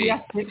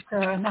enthusiastic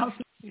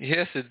announcement.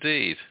 Yes,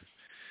 indeed.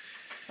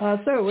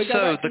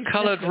 So the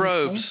coloured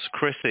robes,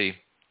 Chrissy.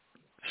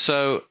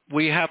 So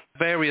we have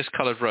various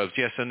coloured robes,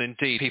 yes, and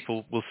indeed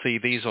people will see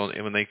these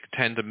when they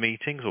attend the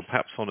meetings, or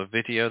perhaps on a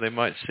video they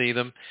might see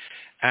them.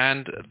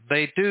 And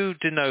they do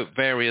denote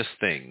various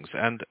things.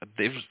 And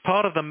it was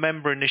part of the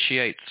member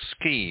initiate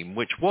scheme,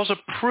 which was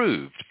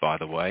approved, by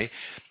the way,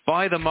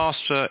 by the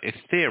Master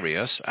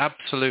Aetherius,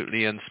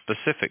 absolutely and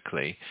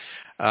specifically.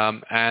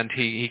 And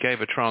he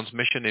gave a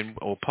transmission,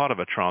 or part of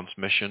a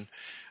transmission,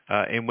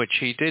 in which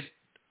he did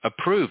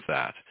approve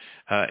that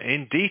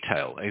in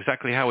detail,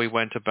 exactly how he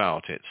went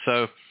about it.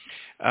 So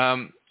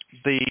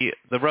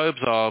the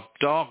robes are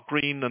dark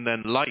green and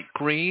then light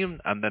green,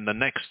 and then the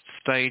next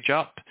stage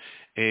up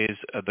is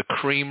the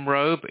cream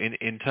robe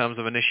in terms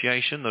of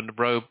initiation. The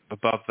robe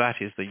above that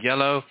is the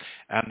yellow,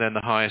 and then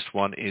the highest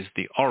one is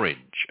the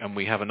orange. And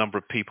we have a number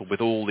of people with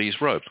all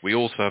these robes. We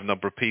also have a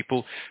number of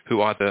people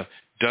who either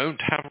don't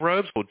have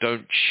robes or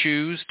don't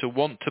choose to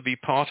want to be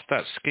part of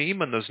that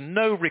scheme, and there's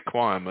no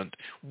requirement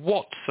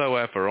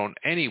whatsoever on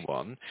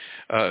anyone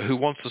who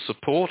wants to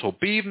support or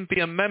even be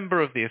a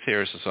member of the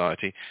Ethereal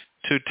Society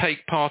to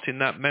take part in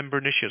that member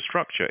initiate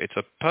structure. It's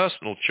a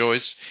personal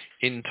choice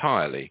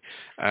entirely,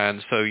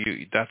 and so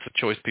that's a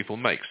choice people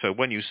make. So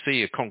when you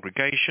see a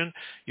congregation,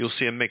 you'll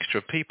see a mixture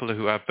of people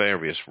who have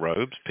various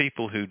robes,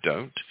 people who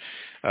don't,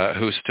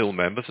 who are still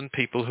members, and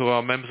people who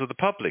are members of the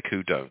public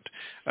who don't,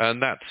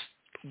 and that's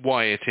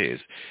why it is.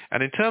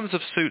 And in terms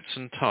of suits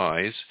and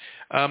ties,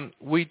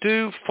 we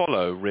do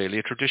follow really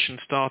a tradition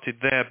started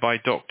there by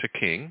Dr.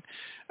 King,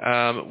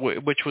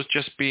 which was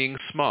just being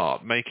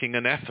smart, making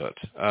an effort,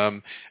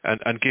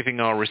 and giving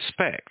our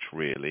respect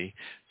really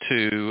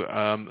to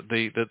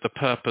the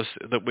purpose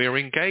that we're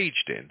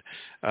engaged in.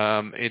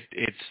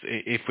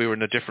 If we were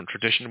in a different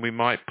tradition, we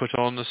might put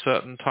on a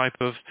certain type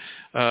of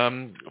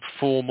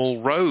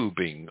formal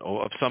robing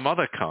or of some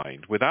other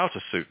kind without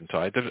a suit and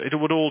tie. It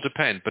would all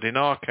depend, but in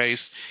our case,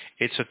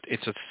 it's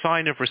a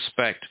sign of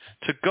respect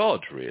to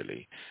God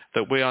really,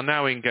 that we are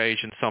now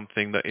engaged in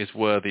something that is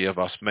worthy of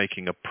us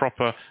making a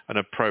proper and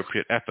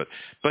appropriate effort.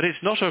 But it's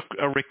not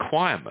a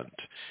requirement.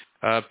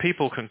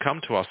 People can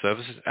come to our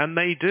services, and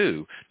they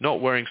do,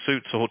 not wearing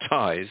suits or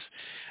ties.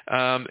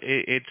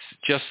 It's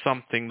just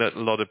something that a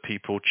lot of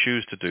people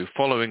choose to do,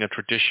 following a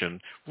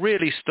tradition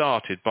really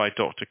started by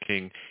Dr.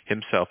 King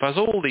himself, as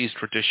all these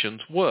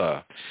traditions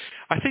were.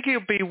 I think it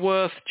would be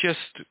worth just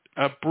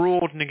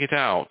broadening it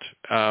out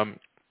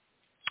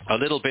a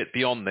little bit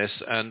beyond this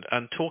and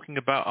talking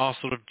about our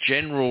sort of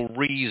general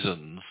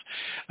reasons,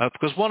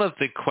 because one of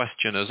the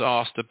questioners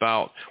asked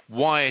about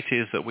why it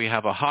is that we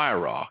have a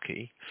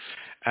hierarchy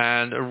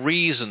and a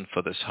reason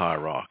for this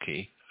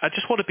hierarchy. I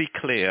just want to be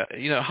clear,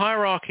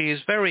 hierarchy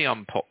is very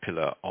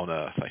unpopular on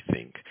Earth, I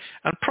think,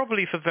 and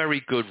probably for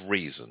very good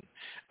reason.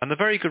 And the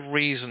very good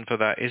reason for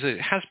that is it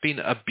has been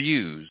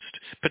abused,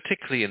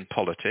 particularly in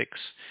politics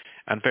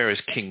and various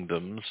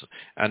kingdoms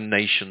and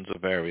nations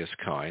of various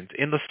kinds,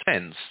 in the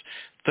sense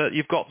that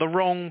you've got the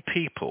wrong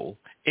people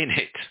in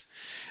it.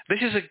 This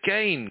is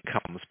again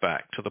comes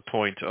back to the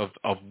point of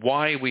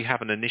why we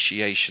have an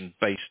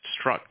initiation-based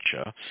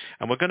structure,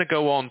 and we're going to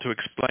go on to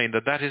explain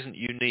that isn't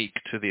unique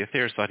to the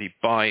Ethereal Society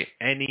by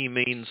any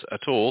means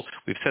at all.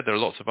 We've said there are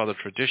lots of other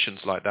traditions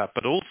like that,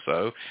 but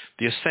also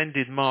the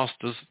Ascended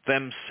Masters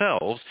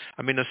themselves.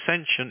 I mean,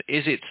 Ascension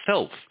is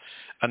itself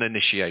an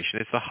initiation.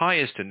 It's the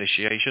highest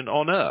initiation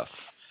on Earth,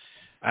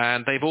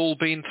 and they've all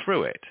been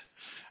through it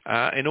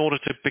in order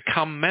to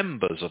become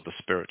members of the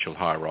spiritual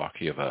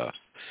hierarchy of Earth.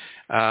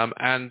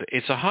 And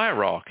it's a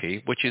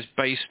hierarchy which is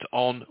based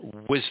on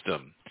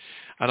wisdom.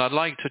 And I'd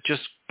like to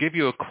just give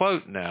you a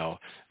quote now,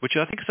 which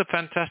I think is a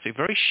fantastic,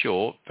 very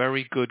short,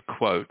 very good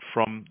quote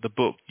from the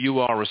book, You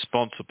Are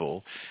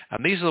Responsible.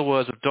 And these are the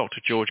words of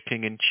Dr. George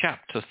King in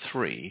chapter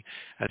 3.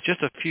 And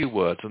just a few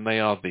words, and they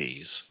are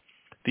these.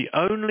 The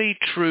only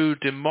true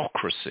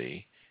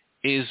democracy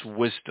is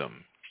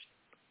wisdom.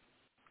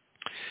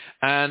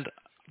 And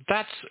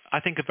that's,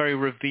 I think, a very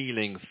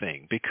revealing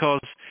thing,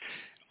 because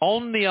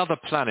on the other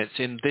planets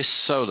in this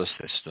solar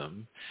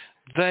system,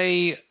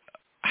 they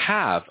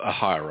have a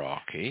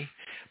hierarchy,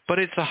 but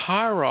it's a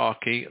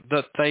hierarchy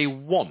that they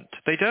want.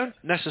 They don't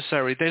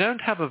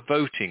have a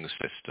voting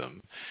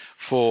system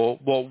for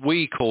what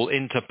we call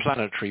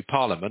interplanetary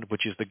parliament,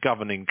 which is the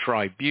governing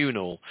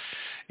tribunal,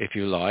 if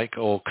you like,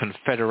 or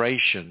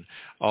confederation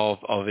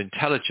of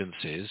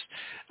intelligences,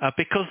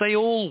 because they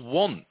all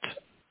want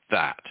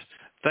that.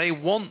 They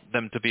want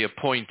them to be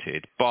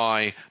appointed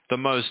by the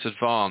most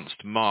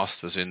advanced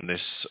masters in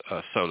this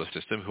solar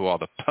system, who are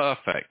the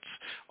perfects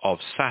of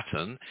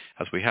Saturn,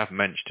 as we have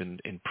mentioned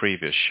in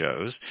previous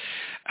shows.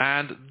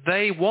 And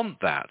they want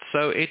that.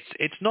 So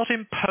it's not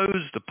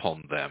imposed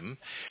upon them.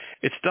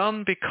 It's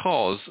done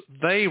because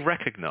they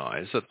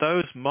recognize that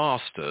those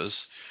masters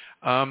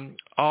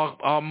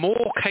are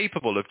more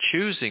capable of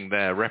choosing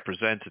their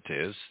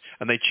representatives,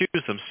 and they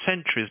choose them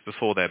centuries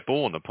before they're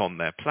born upon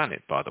their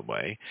planet, by the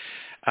way.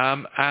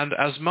 And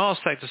as Mars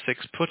Sector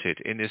 6 put it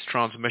in his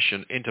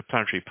transmission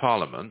Interplanetary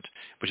Parliament,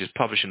 which is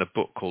published in a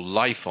book called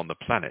Life on the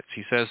Planets,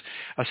 he says,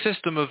 a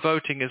system of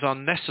voting is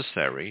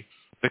unnecessary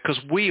because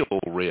we all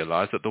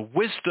realize that the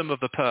wisdom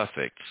of the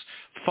perfects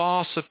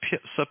far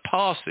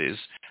surpasses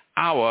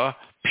our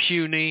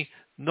puny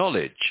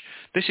knowledge.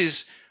 This is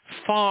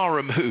far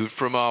removed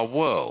from our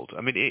world.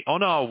 I mean,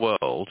 on our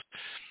world,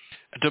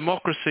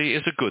 democracy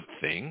is a good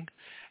thing.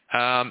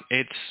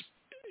 It's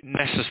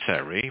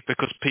necessary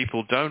because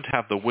people don't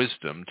have the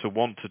wisdom to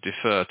want to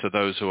defer to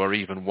those who are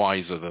even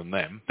wiser than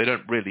them. They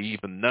don't really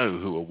even know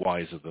who are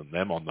wiser than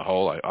them on the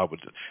whole, I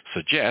would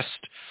suggest.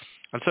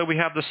 And so we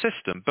have the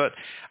system. But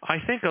I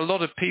think a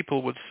lot of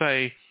people would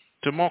say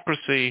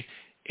democracy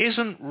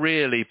isn't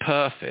really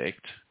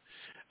perfect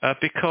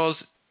because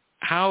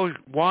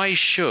why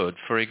should,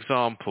 for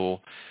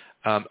example,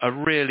 a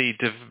really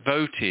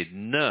devoted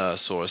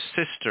nurse or a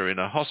sister in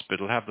a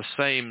hospital have the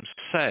same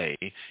say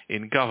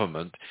in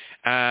government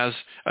as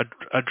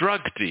a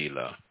drug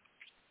dealer?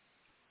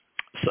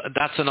 So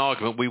that's an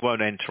argument we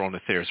won't enter on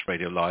Aetherius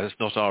Radio Live. It's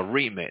not our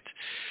remit.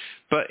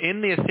 But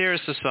in the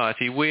Aetherius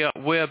Society,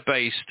 we're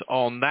based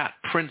on that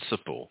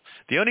principle.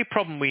 The only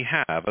problem we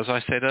have, as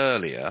I said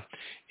earlier,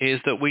 is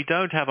that we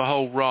don't have a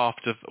whole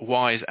raft of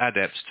wise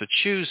adepts to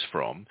choose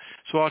from.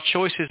 So our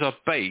choices are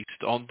based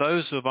on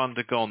those who have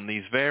undergone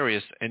these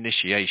various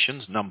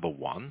initiations, number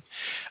one,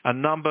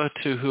 and number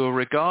two, who are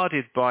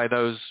regarded by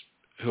those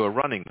who are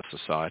running the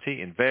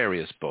society in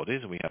various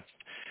bodies. We have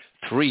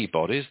 3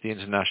 bodies, the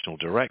international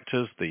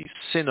directors, the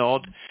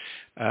synod,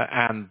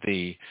 and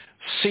the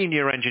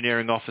senior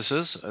engineering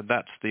officers.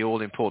 That's the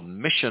all-important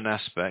mission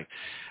aspect.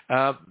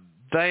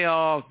 They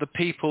are the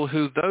people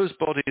who those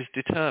bodies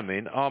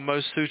determine are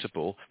most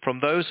suitable from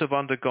those who have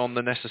undergone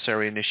the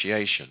necessary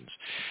initiations.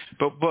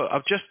 But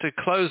just to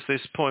close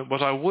this point,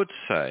 what I would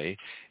say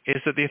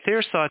is that the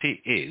Aetherius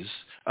Society is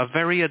a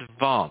very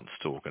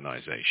advanced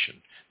organization.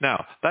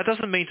 Now, that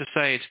doesn't mean to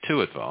say it's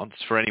too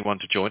advanced for anyone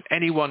to join.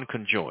 Anyone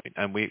can join,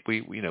 and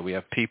we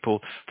have people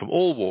from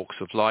all walks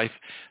of life,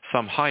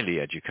 some highly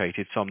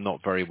educated, some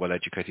not very well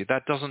educated.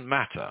 That doesn't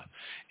matter.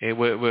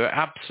 We're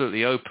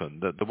absolutely open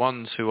that the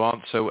ones who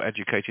aren't so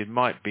educated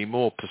might be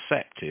more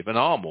perceptive, and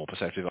are more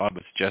perceptive, I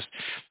would suggest,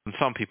 than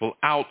some people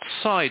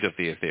outside of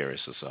the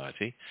Aetherius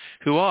Society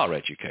who are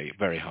educated,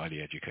 very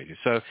highly educated.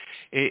 So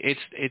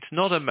it's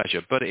not a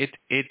measure, but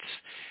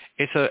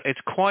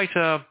it's quite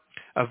a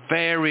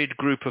varied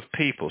group of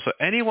people. So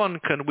anyone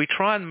can, we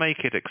try and make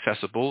it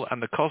accessible,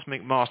 and the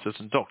Cosmic Masters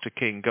and Dr.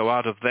 King go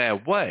out of their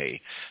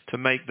way to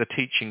make the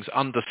teachings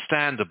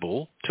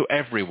understandable to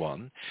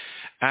everyone.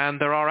 And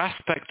there are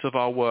aspects of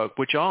our work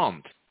which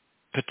aren't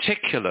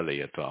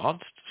particularly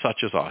advanced, such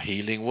as our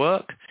healing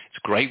work. It's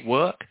great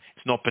work.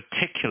 It's not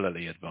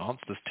particularly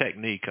advanced. This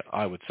technique,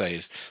 I would say,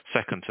 is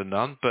second to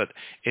none, but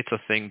it's a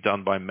thing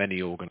done by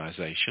many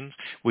organizations.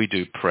 We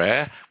do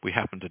prayer. We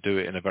happen to do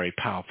it in a very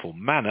powerful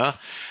manner,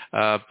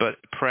 but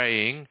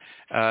praying,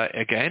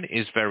 again,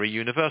 is very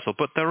universal.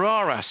 But there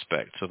are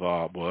aspects of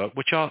our work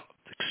which are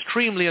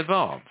extremely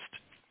advanced,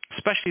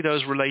 especially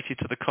those related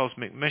to the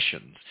cosmic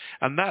missions,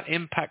 and that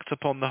impacts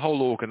upon the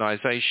whole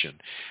organization.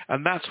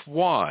 And that's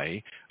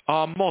why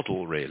our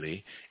model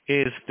really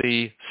is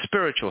the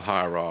spiritual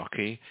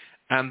hierarchy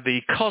and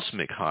the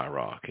cosmic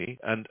hierarchy,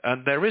 and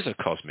there is a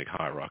cosmic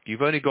hierarchy.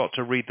 You've only got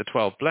to read the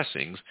 12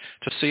 blessings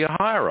to see a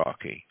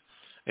hierarchy.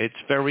 It's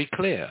very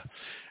clear.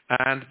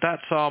 And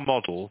that's our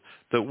model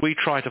that we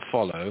try to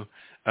follow,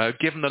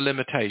 given the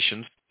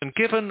limitations. And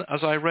given,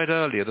 as I read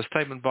earlier, the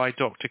statement by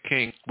Dr.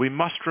 King, we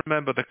must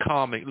remember the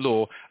karmic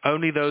law.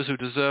 Only those who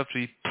deserve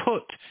to be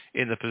put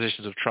in the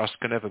positions of trust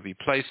can ever be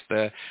placed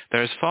there.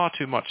 There is far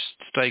too much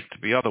stake to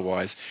be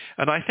otherwise.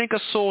 And I think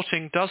a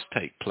sorting does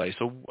take place,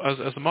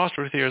 as the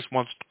Master of Aetherius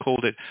once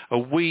called it, a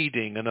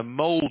weeding and a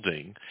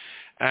moulding.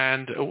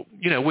 And,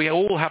 we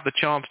all have the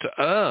chance to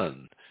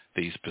earn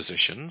these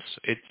positions.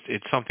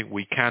 It's something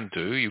we can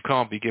do. You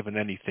can't be given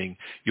anything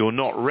you're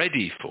not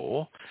ready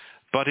for.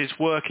 But it's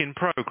work in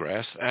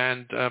progress,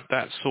 and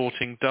that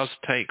sorting does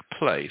take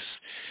place.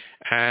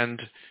 And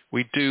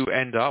we do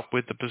end up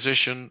with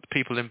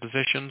people in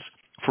positions,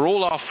 for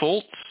all our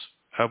faults,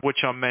 which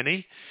are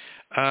many,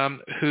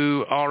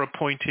 who are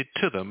appointed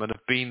to them and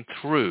have been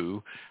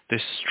through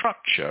this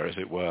structure, as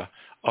it were,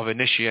 of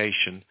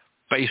initiation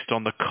based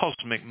on the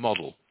cosmic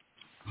model.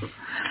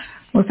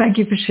 Well, thank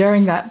you for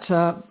sharing that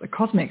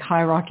cosmic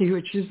hierarchy,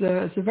 which is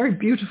it's a very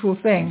beautiful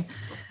thing.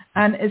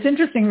 And it's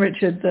interesting,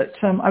 Richard, that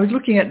I was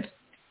looking at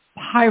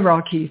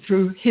hierarchy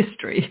through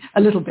history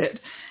a little bit,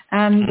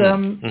 and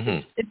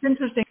it's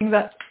interesting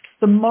that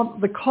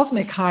the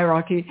cosmic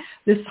hierarchy,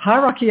 this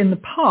hierarchy in the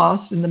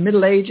past, in the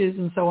Middle Ages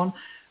and so on,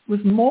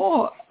 was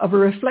more of a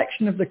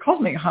reflection of the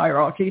cosmic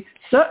hierarchy,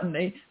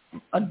 certainly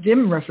a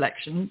dim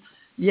reflection,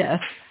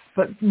 yes,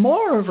 but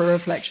more of a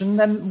reflection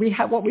than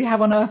what we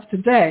have on Earth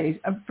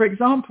today. For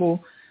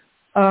example,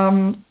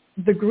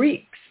 the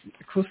Greeks,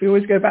 of course, we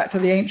always go back to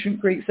the ancient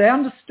Greeks. They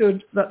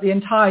understood that the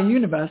entire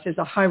universe is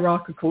a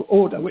hierarchical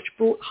order, which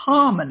brought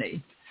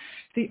harmony,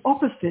 the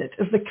opposite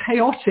of the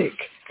chaotic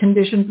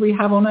conditions we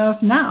have on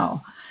Earth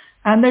now.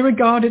 And they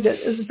regarded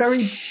it as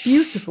very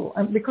beautiful,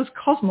 and because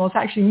cosmos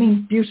actually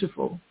means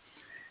beautiful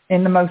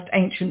in the most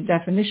ancient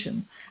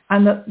definition,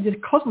 and that the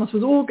cosmos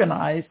was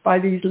organized by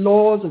these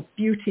laws of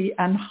beauty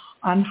and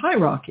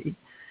hierarchy.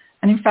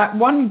 And in fact,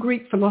 one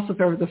Greek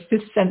philosopher of the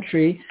 5th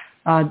century,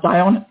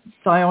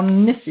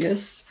 Dionysius,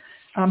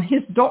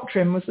 his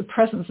doctrine was the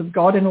presence of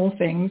God in all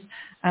things,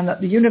 and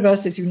that the universe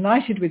is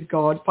united with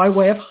God by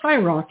way of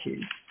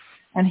hierarchies.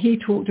 And he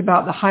talked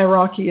about the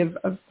hierarchy of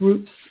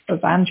groups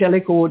of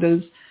angelic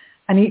orders,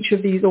 and each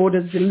of these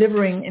orders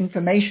delivering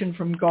information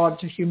from God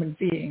to human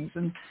beings,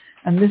 and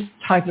this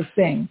type of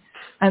thing.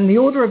 And the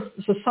order of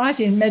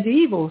society in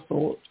medieval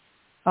thought,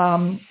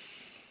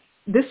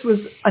 this was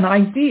an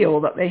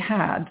ideal that they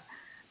had,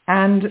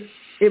 and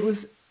it was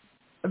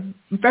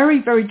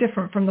very, very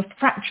different from the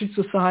fractured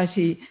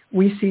society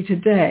we see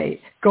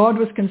today. God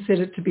was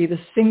considered to be the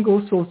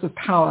single source of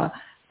power,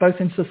 both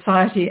in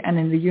society and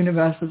in the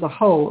universe as a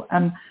whole.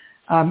 And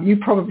you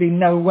probably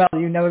know well,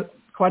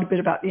 quite a bit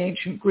about the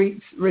ancient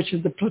Greeks,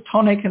 Richard. The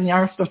Platonic and the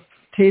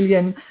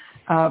Aristotelian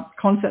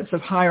concepts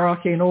of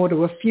hierarchy and order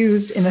were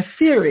fused in a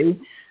theory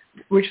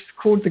which is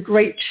called the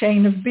Great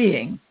Chain of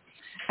Being.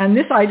 And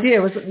this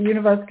idea was that the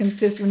universe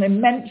consists of an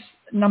immense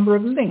number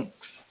of links,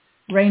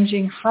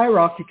 ranging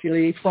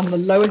hierarchically from the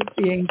lowest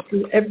being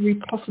through every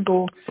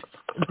possible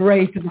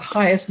grade to the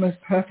highest, most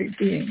perfect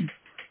being.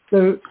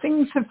 So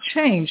things have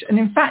changed. And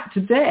in fact,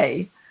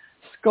 today,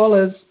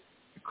 scholars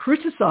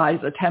criticize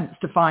attempts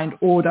to find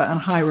order and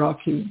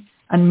hierarchy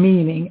and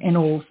meaning in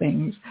all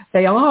things.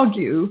 They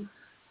argue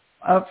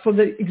for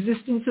the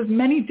existence of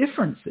many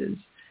differences,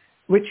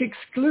 which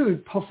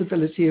exclude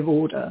possibility of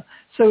order.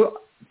 So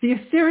the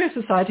Ethereal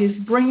Society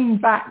is bringing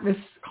back this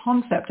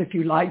concept, if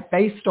you like,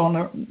 based on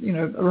a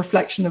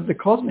reflection of the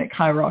cosmic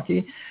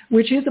hierarchy,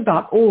 which is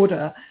about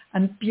order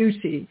and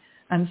beauty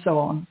and so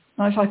on,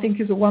 which I think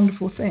is a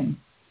wonderful thing.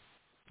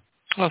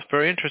 That's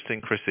very interesting,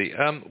 Chrissy.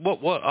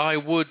 What I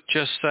would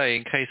just say,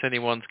 in case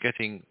anyone's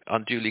getting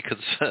unduly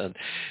concerned,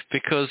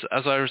 because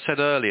as I said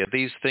earlier,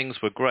 these things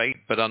were great,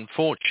 but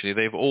unfortunately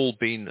they've all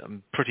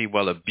been pretty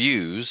well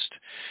abused,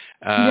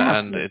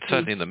 and it's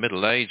certainly in the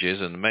Middle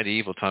Ages and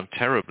medieval time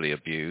terribly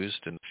abused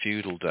in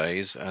feudal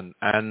days,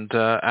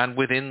 and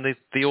within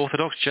the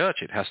Orthodox Church,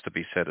 it has to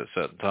be said at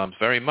certain times,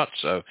 very much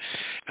so.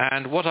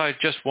 And what I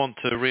just want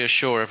to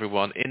reassure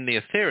everyone, in the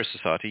Ethereal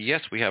Society,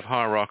 yes, we have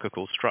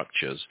hierarchical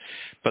structures,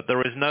 but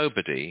there is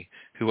nobody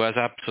who has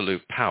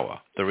absolute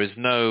power. There is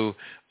no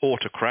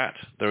autocrat.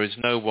 There is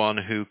no one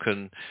who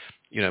can,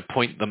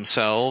 point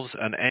themselves,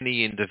 and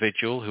any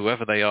individual,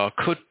 whoever they are,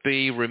 could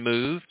be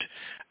removed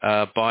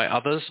by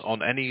others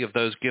on any of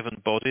those given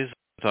bodies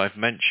that I've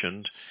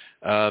mentioned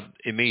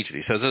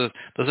immediately. So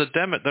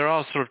there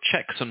are sort of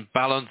checks and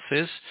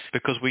balances,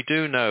 because we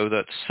do know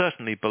that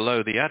certainly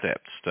below the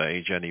adept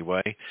stage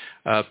anyway,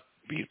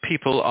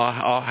 people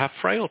have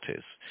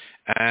frailties.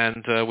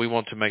 And we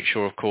want to make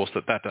sure, of course,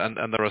 that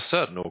and there are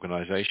certain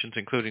organizations,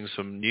 including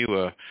some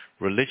newer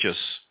religious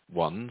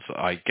ones,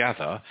 I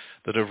gather,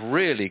 that have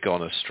really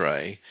gone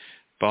astray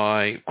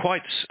by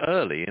quite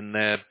early in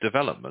their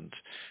development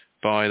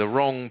by the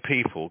wrong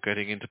people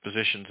getting into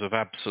positions of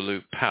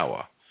absolute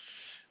power.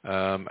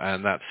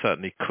 And that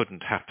certainly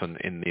couldn't happen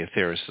in the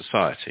Ethereal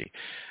Society.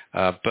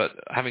 But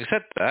having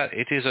said that,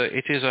 it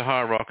is a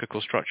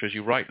hierarchical structure, as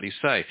you rightly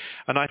say.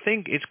 And I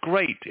think it's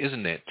great,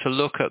 isn't it, to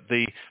look at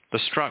the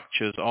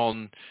structures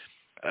on,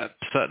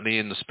 certainly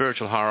in the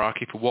spiritual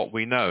hierarchy, for what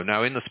we know.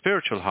 Now, in the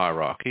spiritual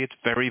hierarchy, it's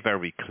very,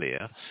 very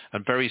clear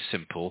and very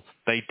simple.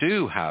 They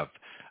do have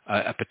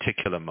a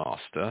particular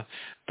master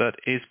that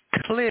is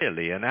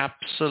clearly and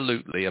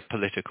absolutely a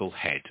political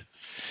head.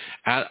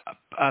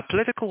 A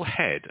political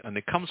head, and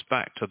it comes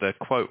back to the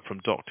quote from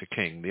Dr.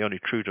 King, the only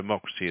true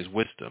democracy is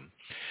wisdom,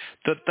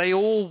 that they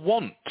all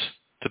want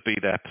to be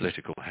their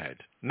political head.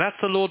 And that's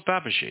the Lord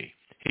Babaji.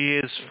 He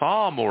is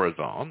far more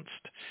advanced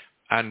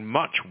and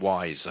much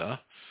wiser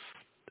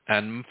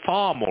and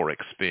far more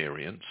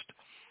experienced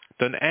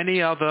than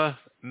any other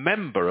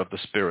member of the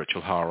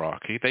spiritual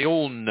hierarchy. They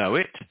all know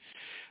it.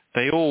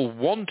 They all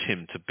want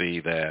him to be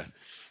their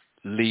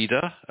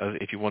leader,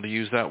 if you want to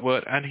use that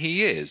word, and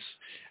he is.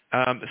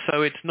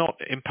 So it's not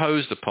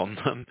imposed upon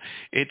them.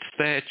 It's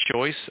their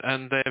choice,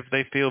 and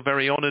they feel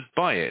very honored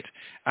by it.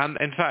 And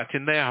in fact,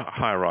 in their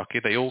hierarchy,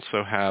 they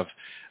also have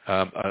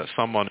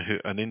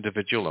an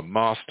individual, a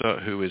master,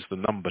 who is the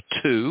number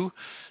 2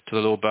 to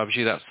the Lord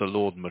Babaji. That's the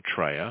Lord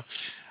Maitreya.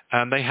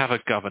 And they have a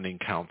governing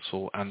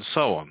council and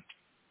so on.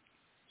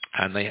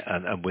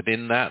 And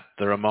within that,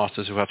 there are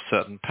masters who have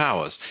certain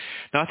powers.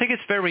 Now, I think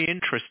it's very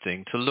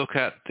interesting to look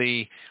at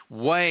the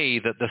way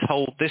that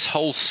this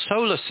whole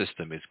solar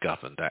system is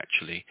governed,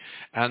 actually.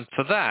 And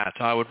for that,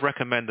 I would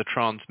recommend the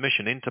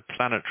transmission into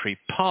Planetary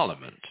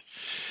Parliament.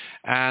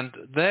 And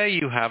there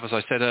you have, as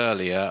I said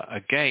earlier,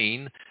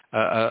 again,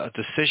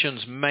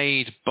 decisions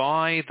made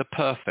by the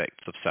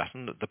perfects of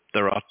Saturn.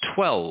 There are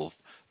 12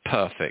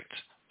 perfects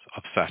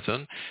of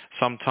Saturn.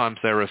 Sometimes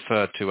they're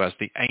referred to as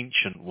the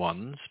ancient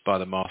ones by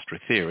the Master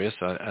Aetherius,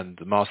 and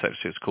the Master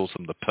Aetherius calls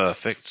them the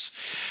perfects.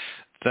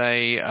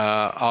 They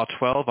are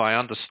 12, I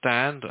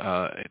understand.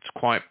 It's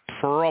quite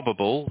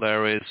probable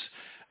there is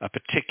a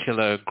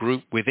particular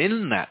group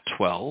within that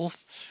 12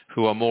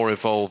 who are more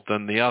evolved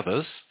than the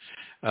others.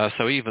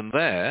 So even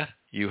there,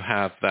 you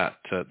have that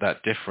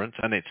difference,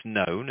 and it's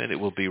known, and it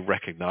will be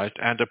recognized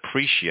and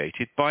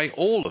appreciated by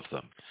all of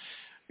them.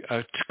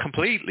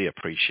 Completely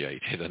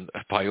appreciated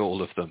by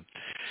all of them.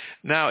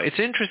 Now, it's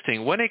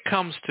interesting, when it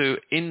comes to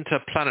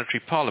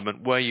interplanetary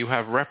parliament, where you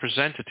have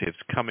representatives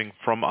coming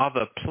from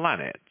other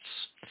planets,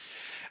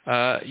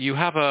 you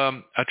have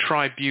a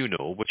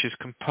tribunal which is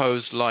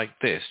composed like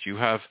this. You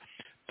have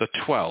the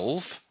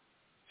 12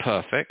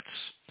 perfects,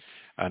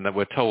 and then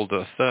we're told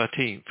the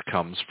 13th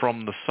comes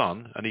from the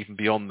sun, and even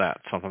beyond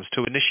that sometimes,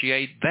 to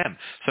initiate them.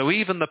 So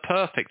even the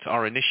perfects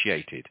are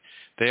initiated.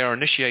 They are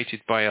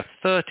initiated by a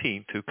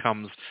 13th who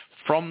comes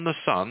from the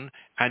sun,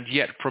 and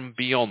yet from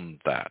beyond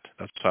that.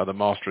 That's how the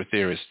Master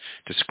Aetherius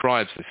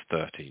describes this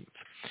 13th.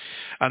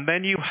 And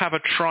then you have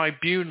a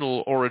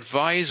tribunal or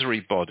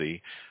advisory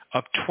body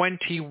of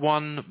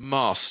 21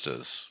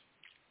 masters.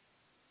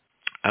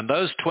 And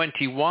those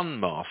 21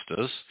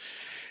 masters,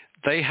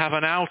 they have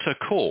an outer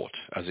court,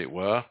 as it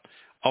were,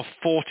 of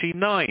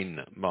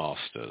 49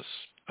 masters.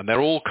 And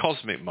they're all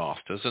cosmic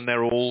masters, and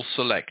they're all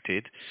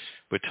selected,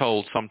 we're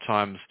told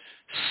sometimes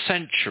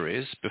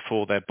centuries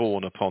before they're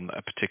born upon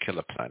a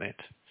particular planet.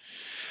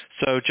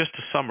 So just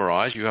to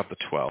summarize, you have the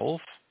 12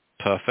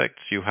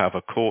 perfects, you have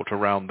a court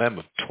around them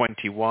of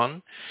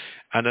 21,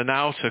 and an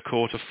outer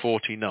court of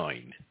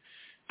 49.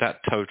 That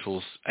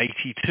totals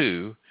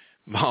 82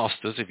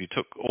 masters, if you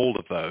took all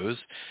of those,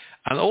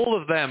 and all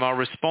of them are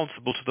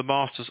responsible to the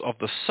masters of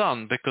the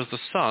sun, because the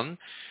sun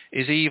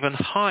is even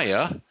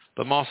higher,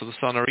 the masters of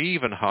the sun are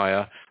even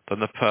higher than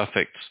the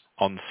perfects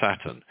on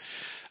Saturn.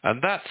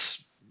 And that's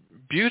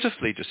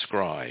beautifully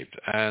described,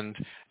 and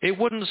it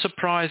wouldn't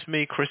surprise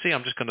me, Chrissy,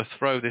 I'm just going to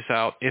throw this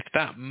out, if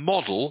that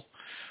model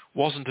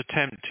wasn't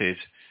attempted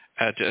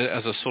as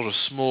a sort of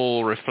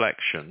small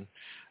reflection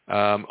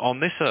on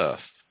this Earth,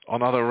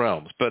 on other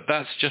realms. But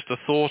that's just a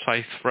thought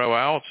I throw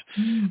out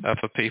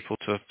for people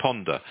to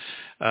ponder.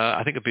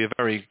 I think it'd be a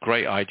very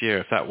great idea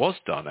if that was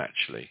done,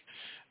 actually.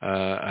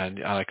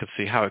 And I could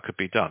see how it could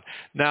be done.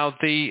 Now,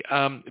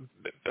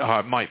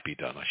 it might be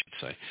done, I should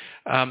say.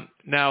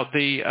 Now,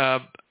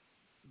 the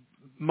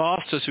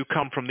masters who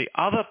come from the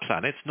other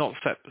planets, not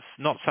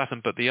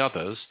Saturn, but the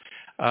others,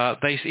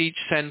 they each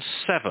send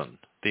 7,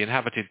 the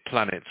inhabited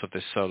planets of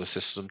this solar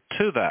system,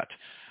 to that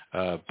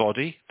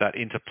body, that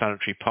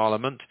interplanetary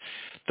parliament.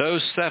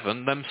 Those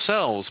 7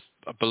 themselves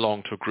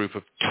belong to a group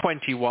of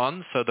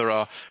 21, so there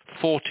are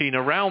 14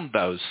 around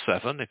those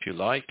 7, if you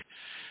like.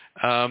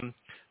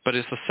 But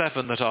it's the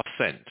 7 that are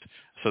sent.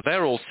 So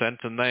they're all sent,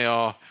 and they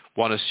are,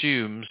 one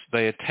assumes,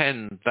 they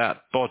attend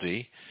that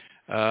body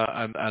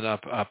and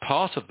are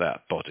part of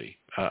that body.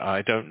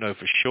 I don't know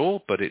for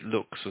sure, but it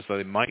looks as though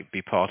they might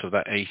be part of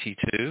that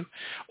 82,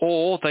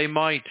 or they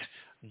might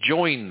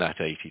join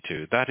that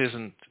 82. That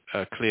isn't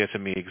clear to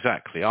me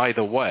exactly.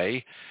 Either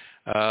way,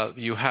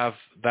 you have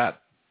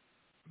that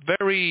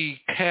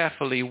very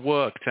carefully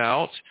worked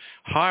out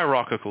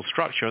hierarchical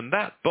structure, and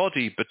that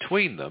body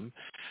between them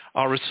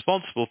are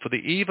responsible for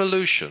the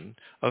evolution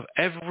of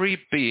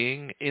every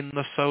being in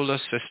the solar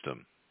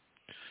system.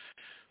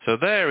 So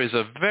there is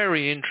a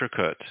very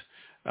intricate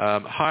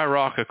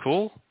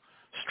hierarchical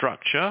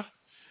structure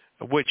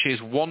which is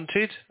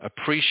wanted,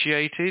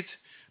 appreciated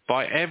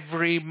by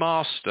every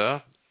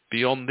master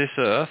beyond this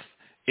Earth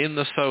in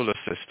the solar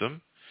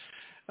system.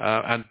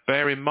 And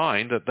bear in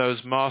mind that those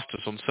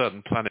masters on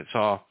certain planets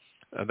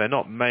they're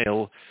not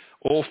male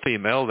or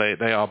female,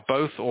 they are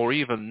both or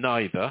even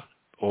neither,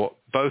 or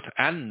both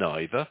and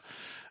neither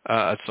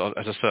at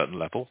a certain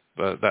level,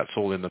 but that's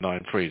all in the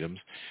 9 freedoms.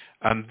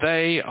 And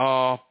they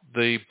are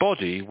the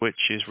body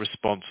which is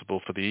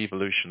responsible for the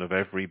evolution of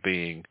every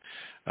being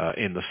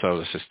in the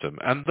solar system.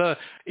 And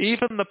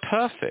even the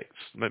perfects,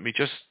 let me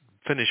just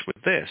finish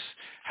with this,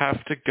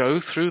 have to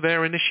go through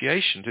their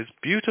initiations. It's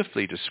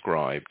beautifully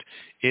described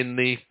in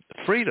the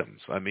freedoms.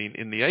 I mean,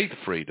 in the 8th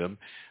freedom,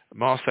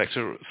 Mars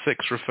Sector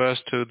 6 refers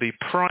to the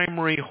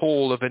primary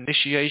hall of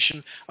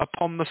initiation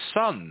upon the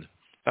sun.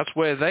 That's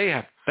where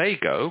they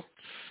go.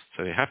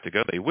 So they have to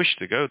go, they wish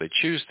to go, they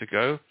choose to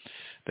go,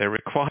 they're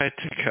required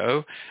to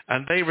go,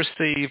 and they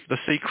receive the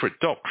secret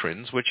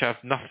doctrines, which have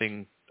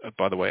nothing,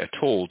 by the way,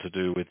 at all to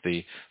do with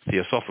the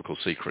theosophical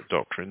secret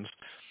doctrines.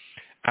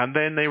 And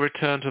then they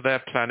return to their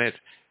planet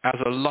as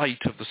a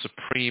light of the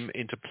Supreme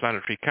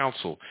Interplanetary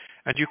Council.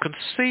 And you can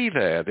see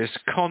there this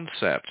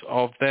concept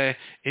of their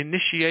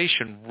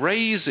initiation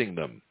raising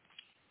them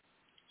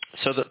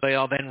so that they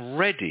are then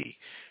ready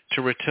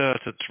to return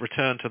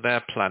to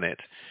their planet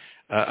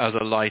as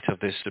a light of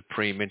this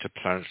Supreme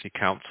Interplanetary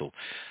Council.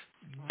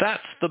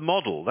 That's the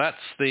model. That's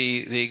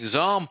the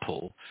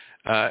example,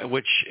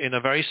 which in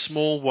a very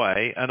small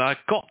way, and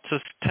I've got to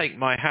take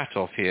my hat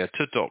off here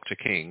to Dr.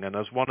 King, and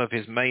as one of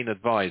his main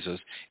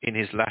advisors in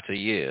his latter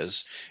years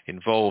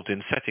involved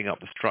in setting up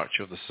the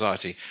structure of the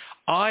society,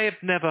 I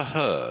have never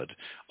heard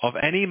of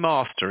any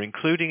master,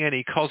 including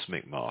any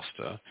cosmic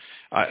master,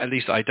 at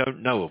least I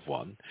don't know of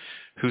one,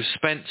 who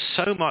spent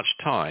so much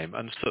time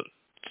and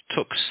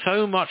took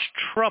so much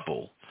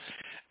trouble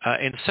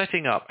in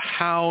setting up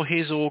how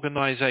his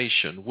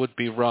organization would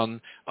be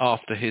run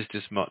after his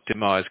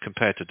demise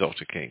compared to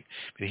Dr. King.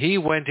 He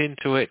went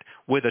into it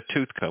with a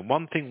tooth comb.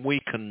 One thing we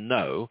can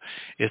know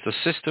is the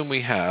system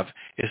we have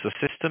is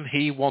the system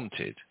he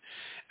wanted.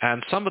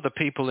 And some of the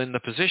people in the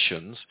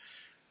positions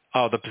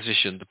are the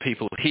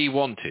people he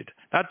wanted.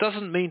 That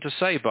doesn't mean to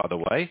say, by the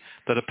way,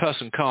 that a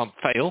person can't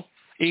fail,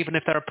 even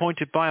if they're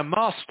appointed by a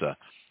master.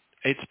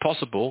 It's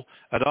possible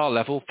at our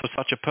level for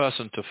such a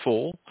person to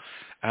fall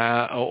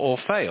or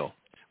fail.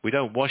 We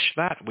don't wish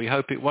that. We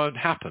hope it won't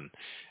happen.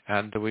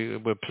 And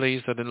we're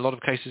pleased that in a lot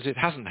of cases it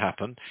hasn't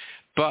happened.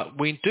 But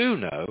we do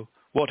know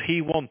what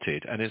he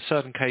wanted, and in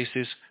certain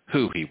cases,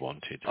 who he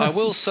wanted. I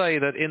will say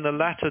that in the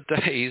latter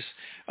days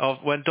of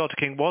when Dr.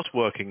 King was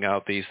working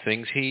out these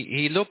things,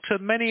 he looked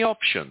at many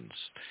options.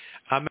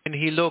 I mean,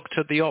 he looked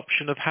at the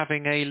option of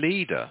having a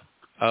leader,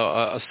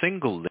 a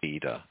single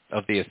leader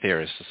of the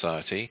Aetherius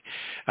Society.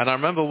 And I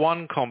remember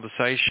one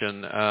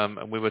conversation,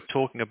 and we were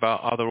talking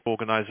about other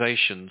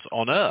organizations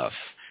on Earth,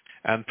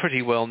 and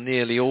pretty well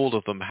nearly all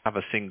of them have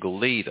a single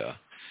leader.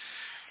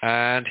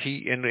 And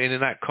he, in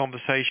that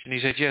conversation, he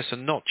said, yes,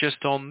 and not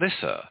just on this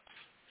Earth.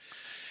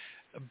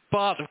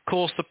 But, of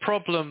course, the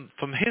problem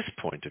from his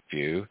point of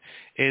view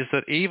is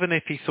that even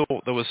if he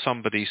thought there was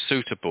somebody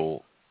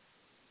suitable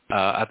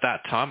at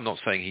that time, I'm not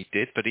saying he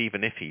did, but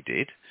even if he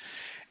did,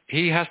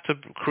 he has to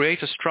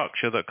create a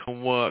structure that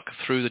can work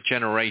through the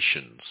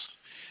generations.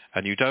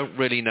 And you don't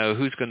really know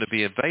who's going to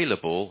be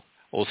available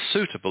or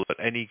suitable at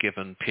any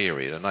given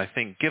period. And I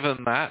think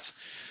given that,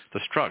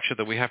 the structure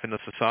that we have in the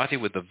society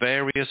with the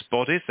various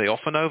bodies, they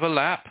often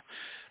overlap,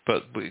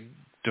 but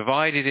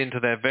divided into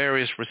their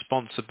various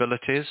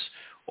responsibilities,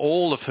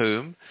 all of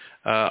whom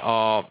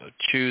are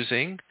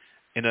choosing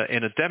in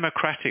a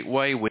democratic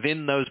way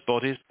within those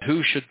bodies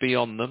who should be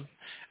on them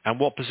and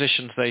what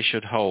positions they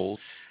should hold.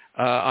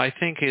 I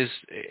think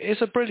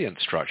is a brilliant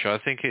structure. I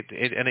think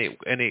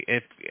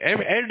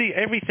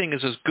everything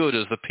is as good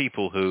as the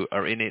people who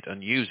are in it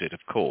and use it, of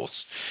course,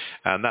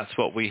 and that's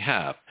what we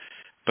have.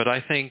 But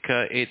I think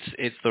it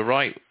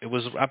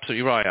was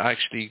absolutely right. I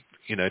actually,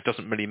 it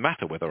doesn't really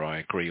matter whether I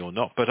agree or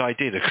not, but I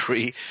did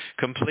agree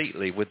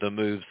completely with the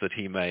moves that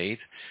he made.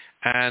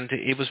 And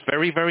it was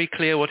very, very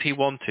clear what he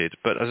wanted.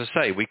 But as I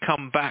say, we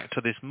come back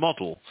to this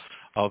model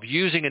of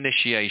using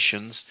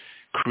initiations,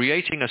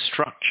 creating a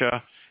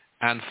structure,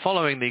 and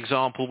following the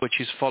example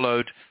which is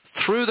followed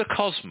through the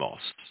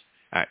cosmos,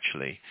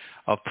 actually,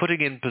 of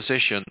putting in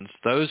positions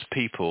those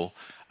people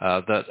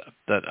that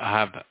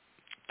have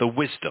the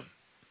wisdom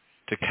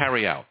to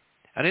carry out.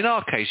 And in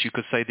our case, you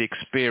could say the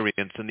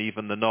experience and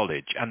even the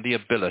knowledge and the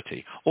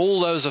ability. All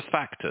those are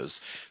factors,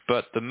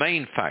 but the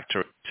main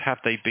factor is have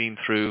they been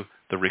through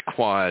the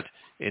required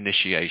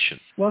initiation.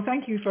 Well,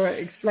 thank you for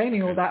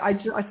explaining all that. I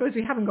suppose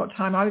we haven't got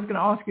time. I was going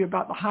to ask you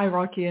about the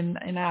hierarchy in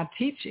our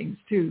teachings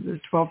too, the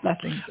 12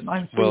 blessings and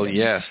 9 freedoms. Well,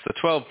 yes, the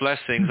 12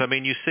 blessings. I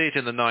mean, you see it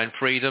in the 9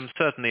 freedoms,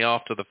 certainly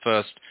after the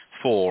first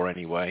 4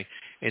 anyway.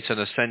 It's an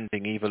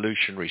ascending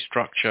evolutionary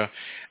structure.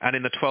 And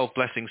in the 12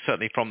 blessings,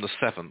 certainly from the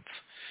 7th,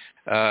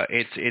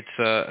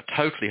 it's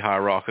totally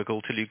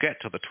hierarchical till you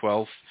get to the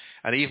 12th.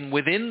 And even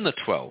within the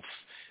 12th,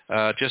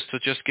 just to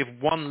give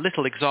one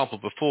little example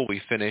before we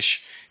finish,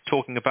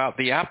 talking about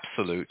the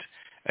absolute.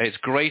 It's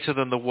greater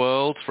than the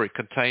world, for it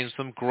contains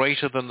them,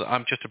 greater than,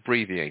 I'm just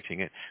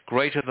abbreviating it,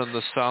 greater than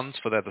the suns,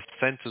 for they're the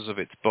centers of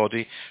its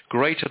body,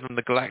 greater than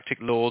the galactic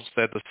lords,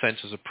 they're the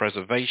centers of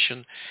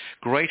preservation,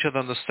 greater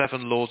than the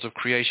 7 lords of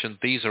creation,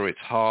 these are its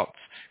hearts,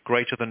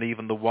 greater than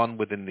even the one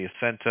within the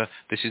center,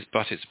 this is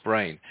but its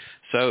brain.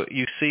 So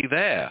you see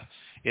there,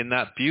 in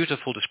that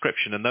beautiful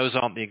description, and those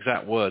aren't the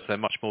exact words, they're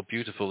much more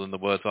beautiful than the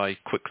words I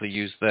quickly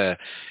used there,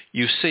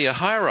 you see a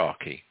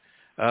hierarchy,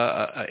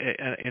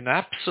 an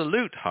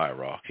absolute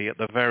hierarchy at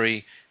the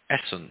very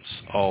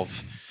essence of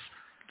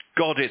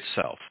God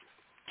itself.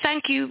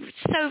 Thank you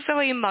so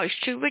very much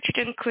to Richard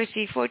and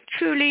Chrissy for a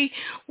truly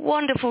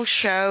wonderful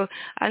show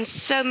and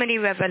so many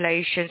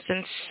revelations,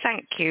 and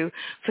thank you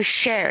for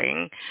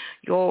sharing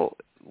your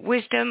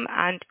wisdom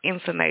and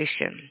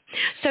information.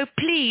 So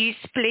please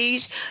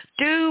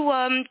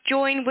do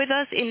join with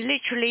us in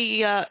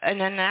literally in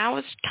an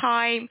hour's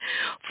time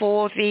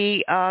for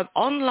the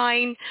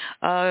online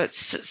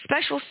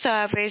special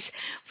service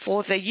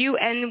for the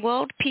UN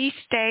World Peace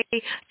Day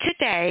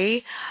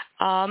today,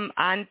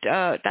 and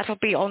that'll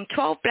be on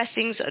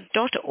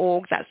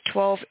 12blessings.org. That's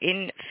 12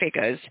 in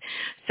figures.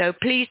 So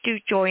please do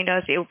join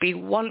us. It will be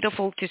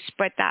wonderful to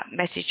spread that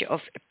message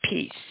of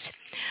peace.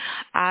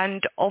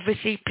 And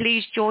obviously,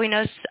 please join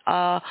us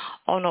on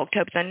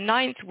October the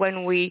 9th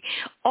when we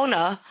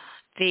honor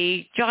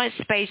the giant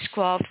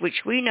spacecraft,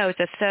 which we know is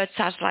the 3rd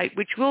satellite,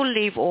 which will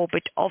leave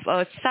orbit of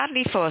Earth,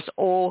 sadly for us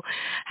all,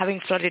 having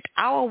flooded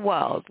our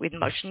world with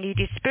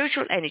much-needed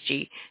spiritual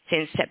energy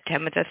since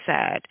September the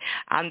 3rd.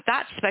 And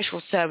that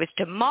special service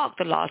to mark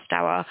the last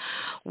hour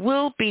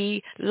will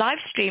be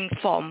live-streamed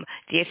from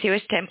the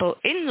Aetherius Temple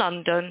in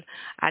London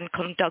and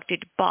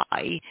conducted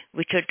by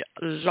Richard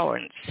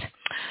Lawrence.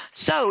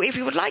 So if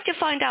you would like to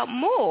find out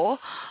more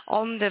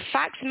on the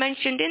facts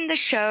mentioned in the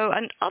show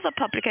and other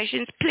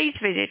publications, please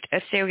visit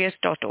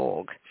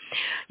aetherius.org.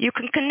 You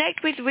can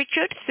connect with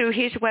Richard through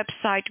his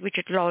website,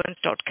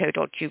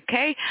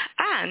 richardlawrence.co.uk,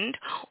 and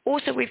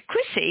also with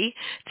Chrissy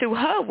through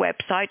her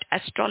website,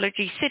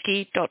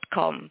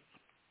 astrologycity.com.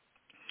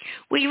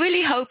 We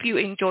really hope you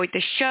enjoyed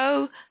the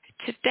show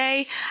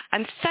today,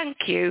 and thank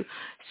you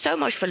so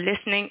much for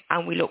listening,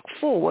 and we look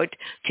forward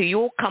to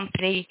your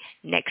company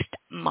next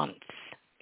month.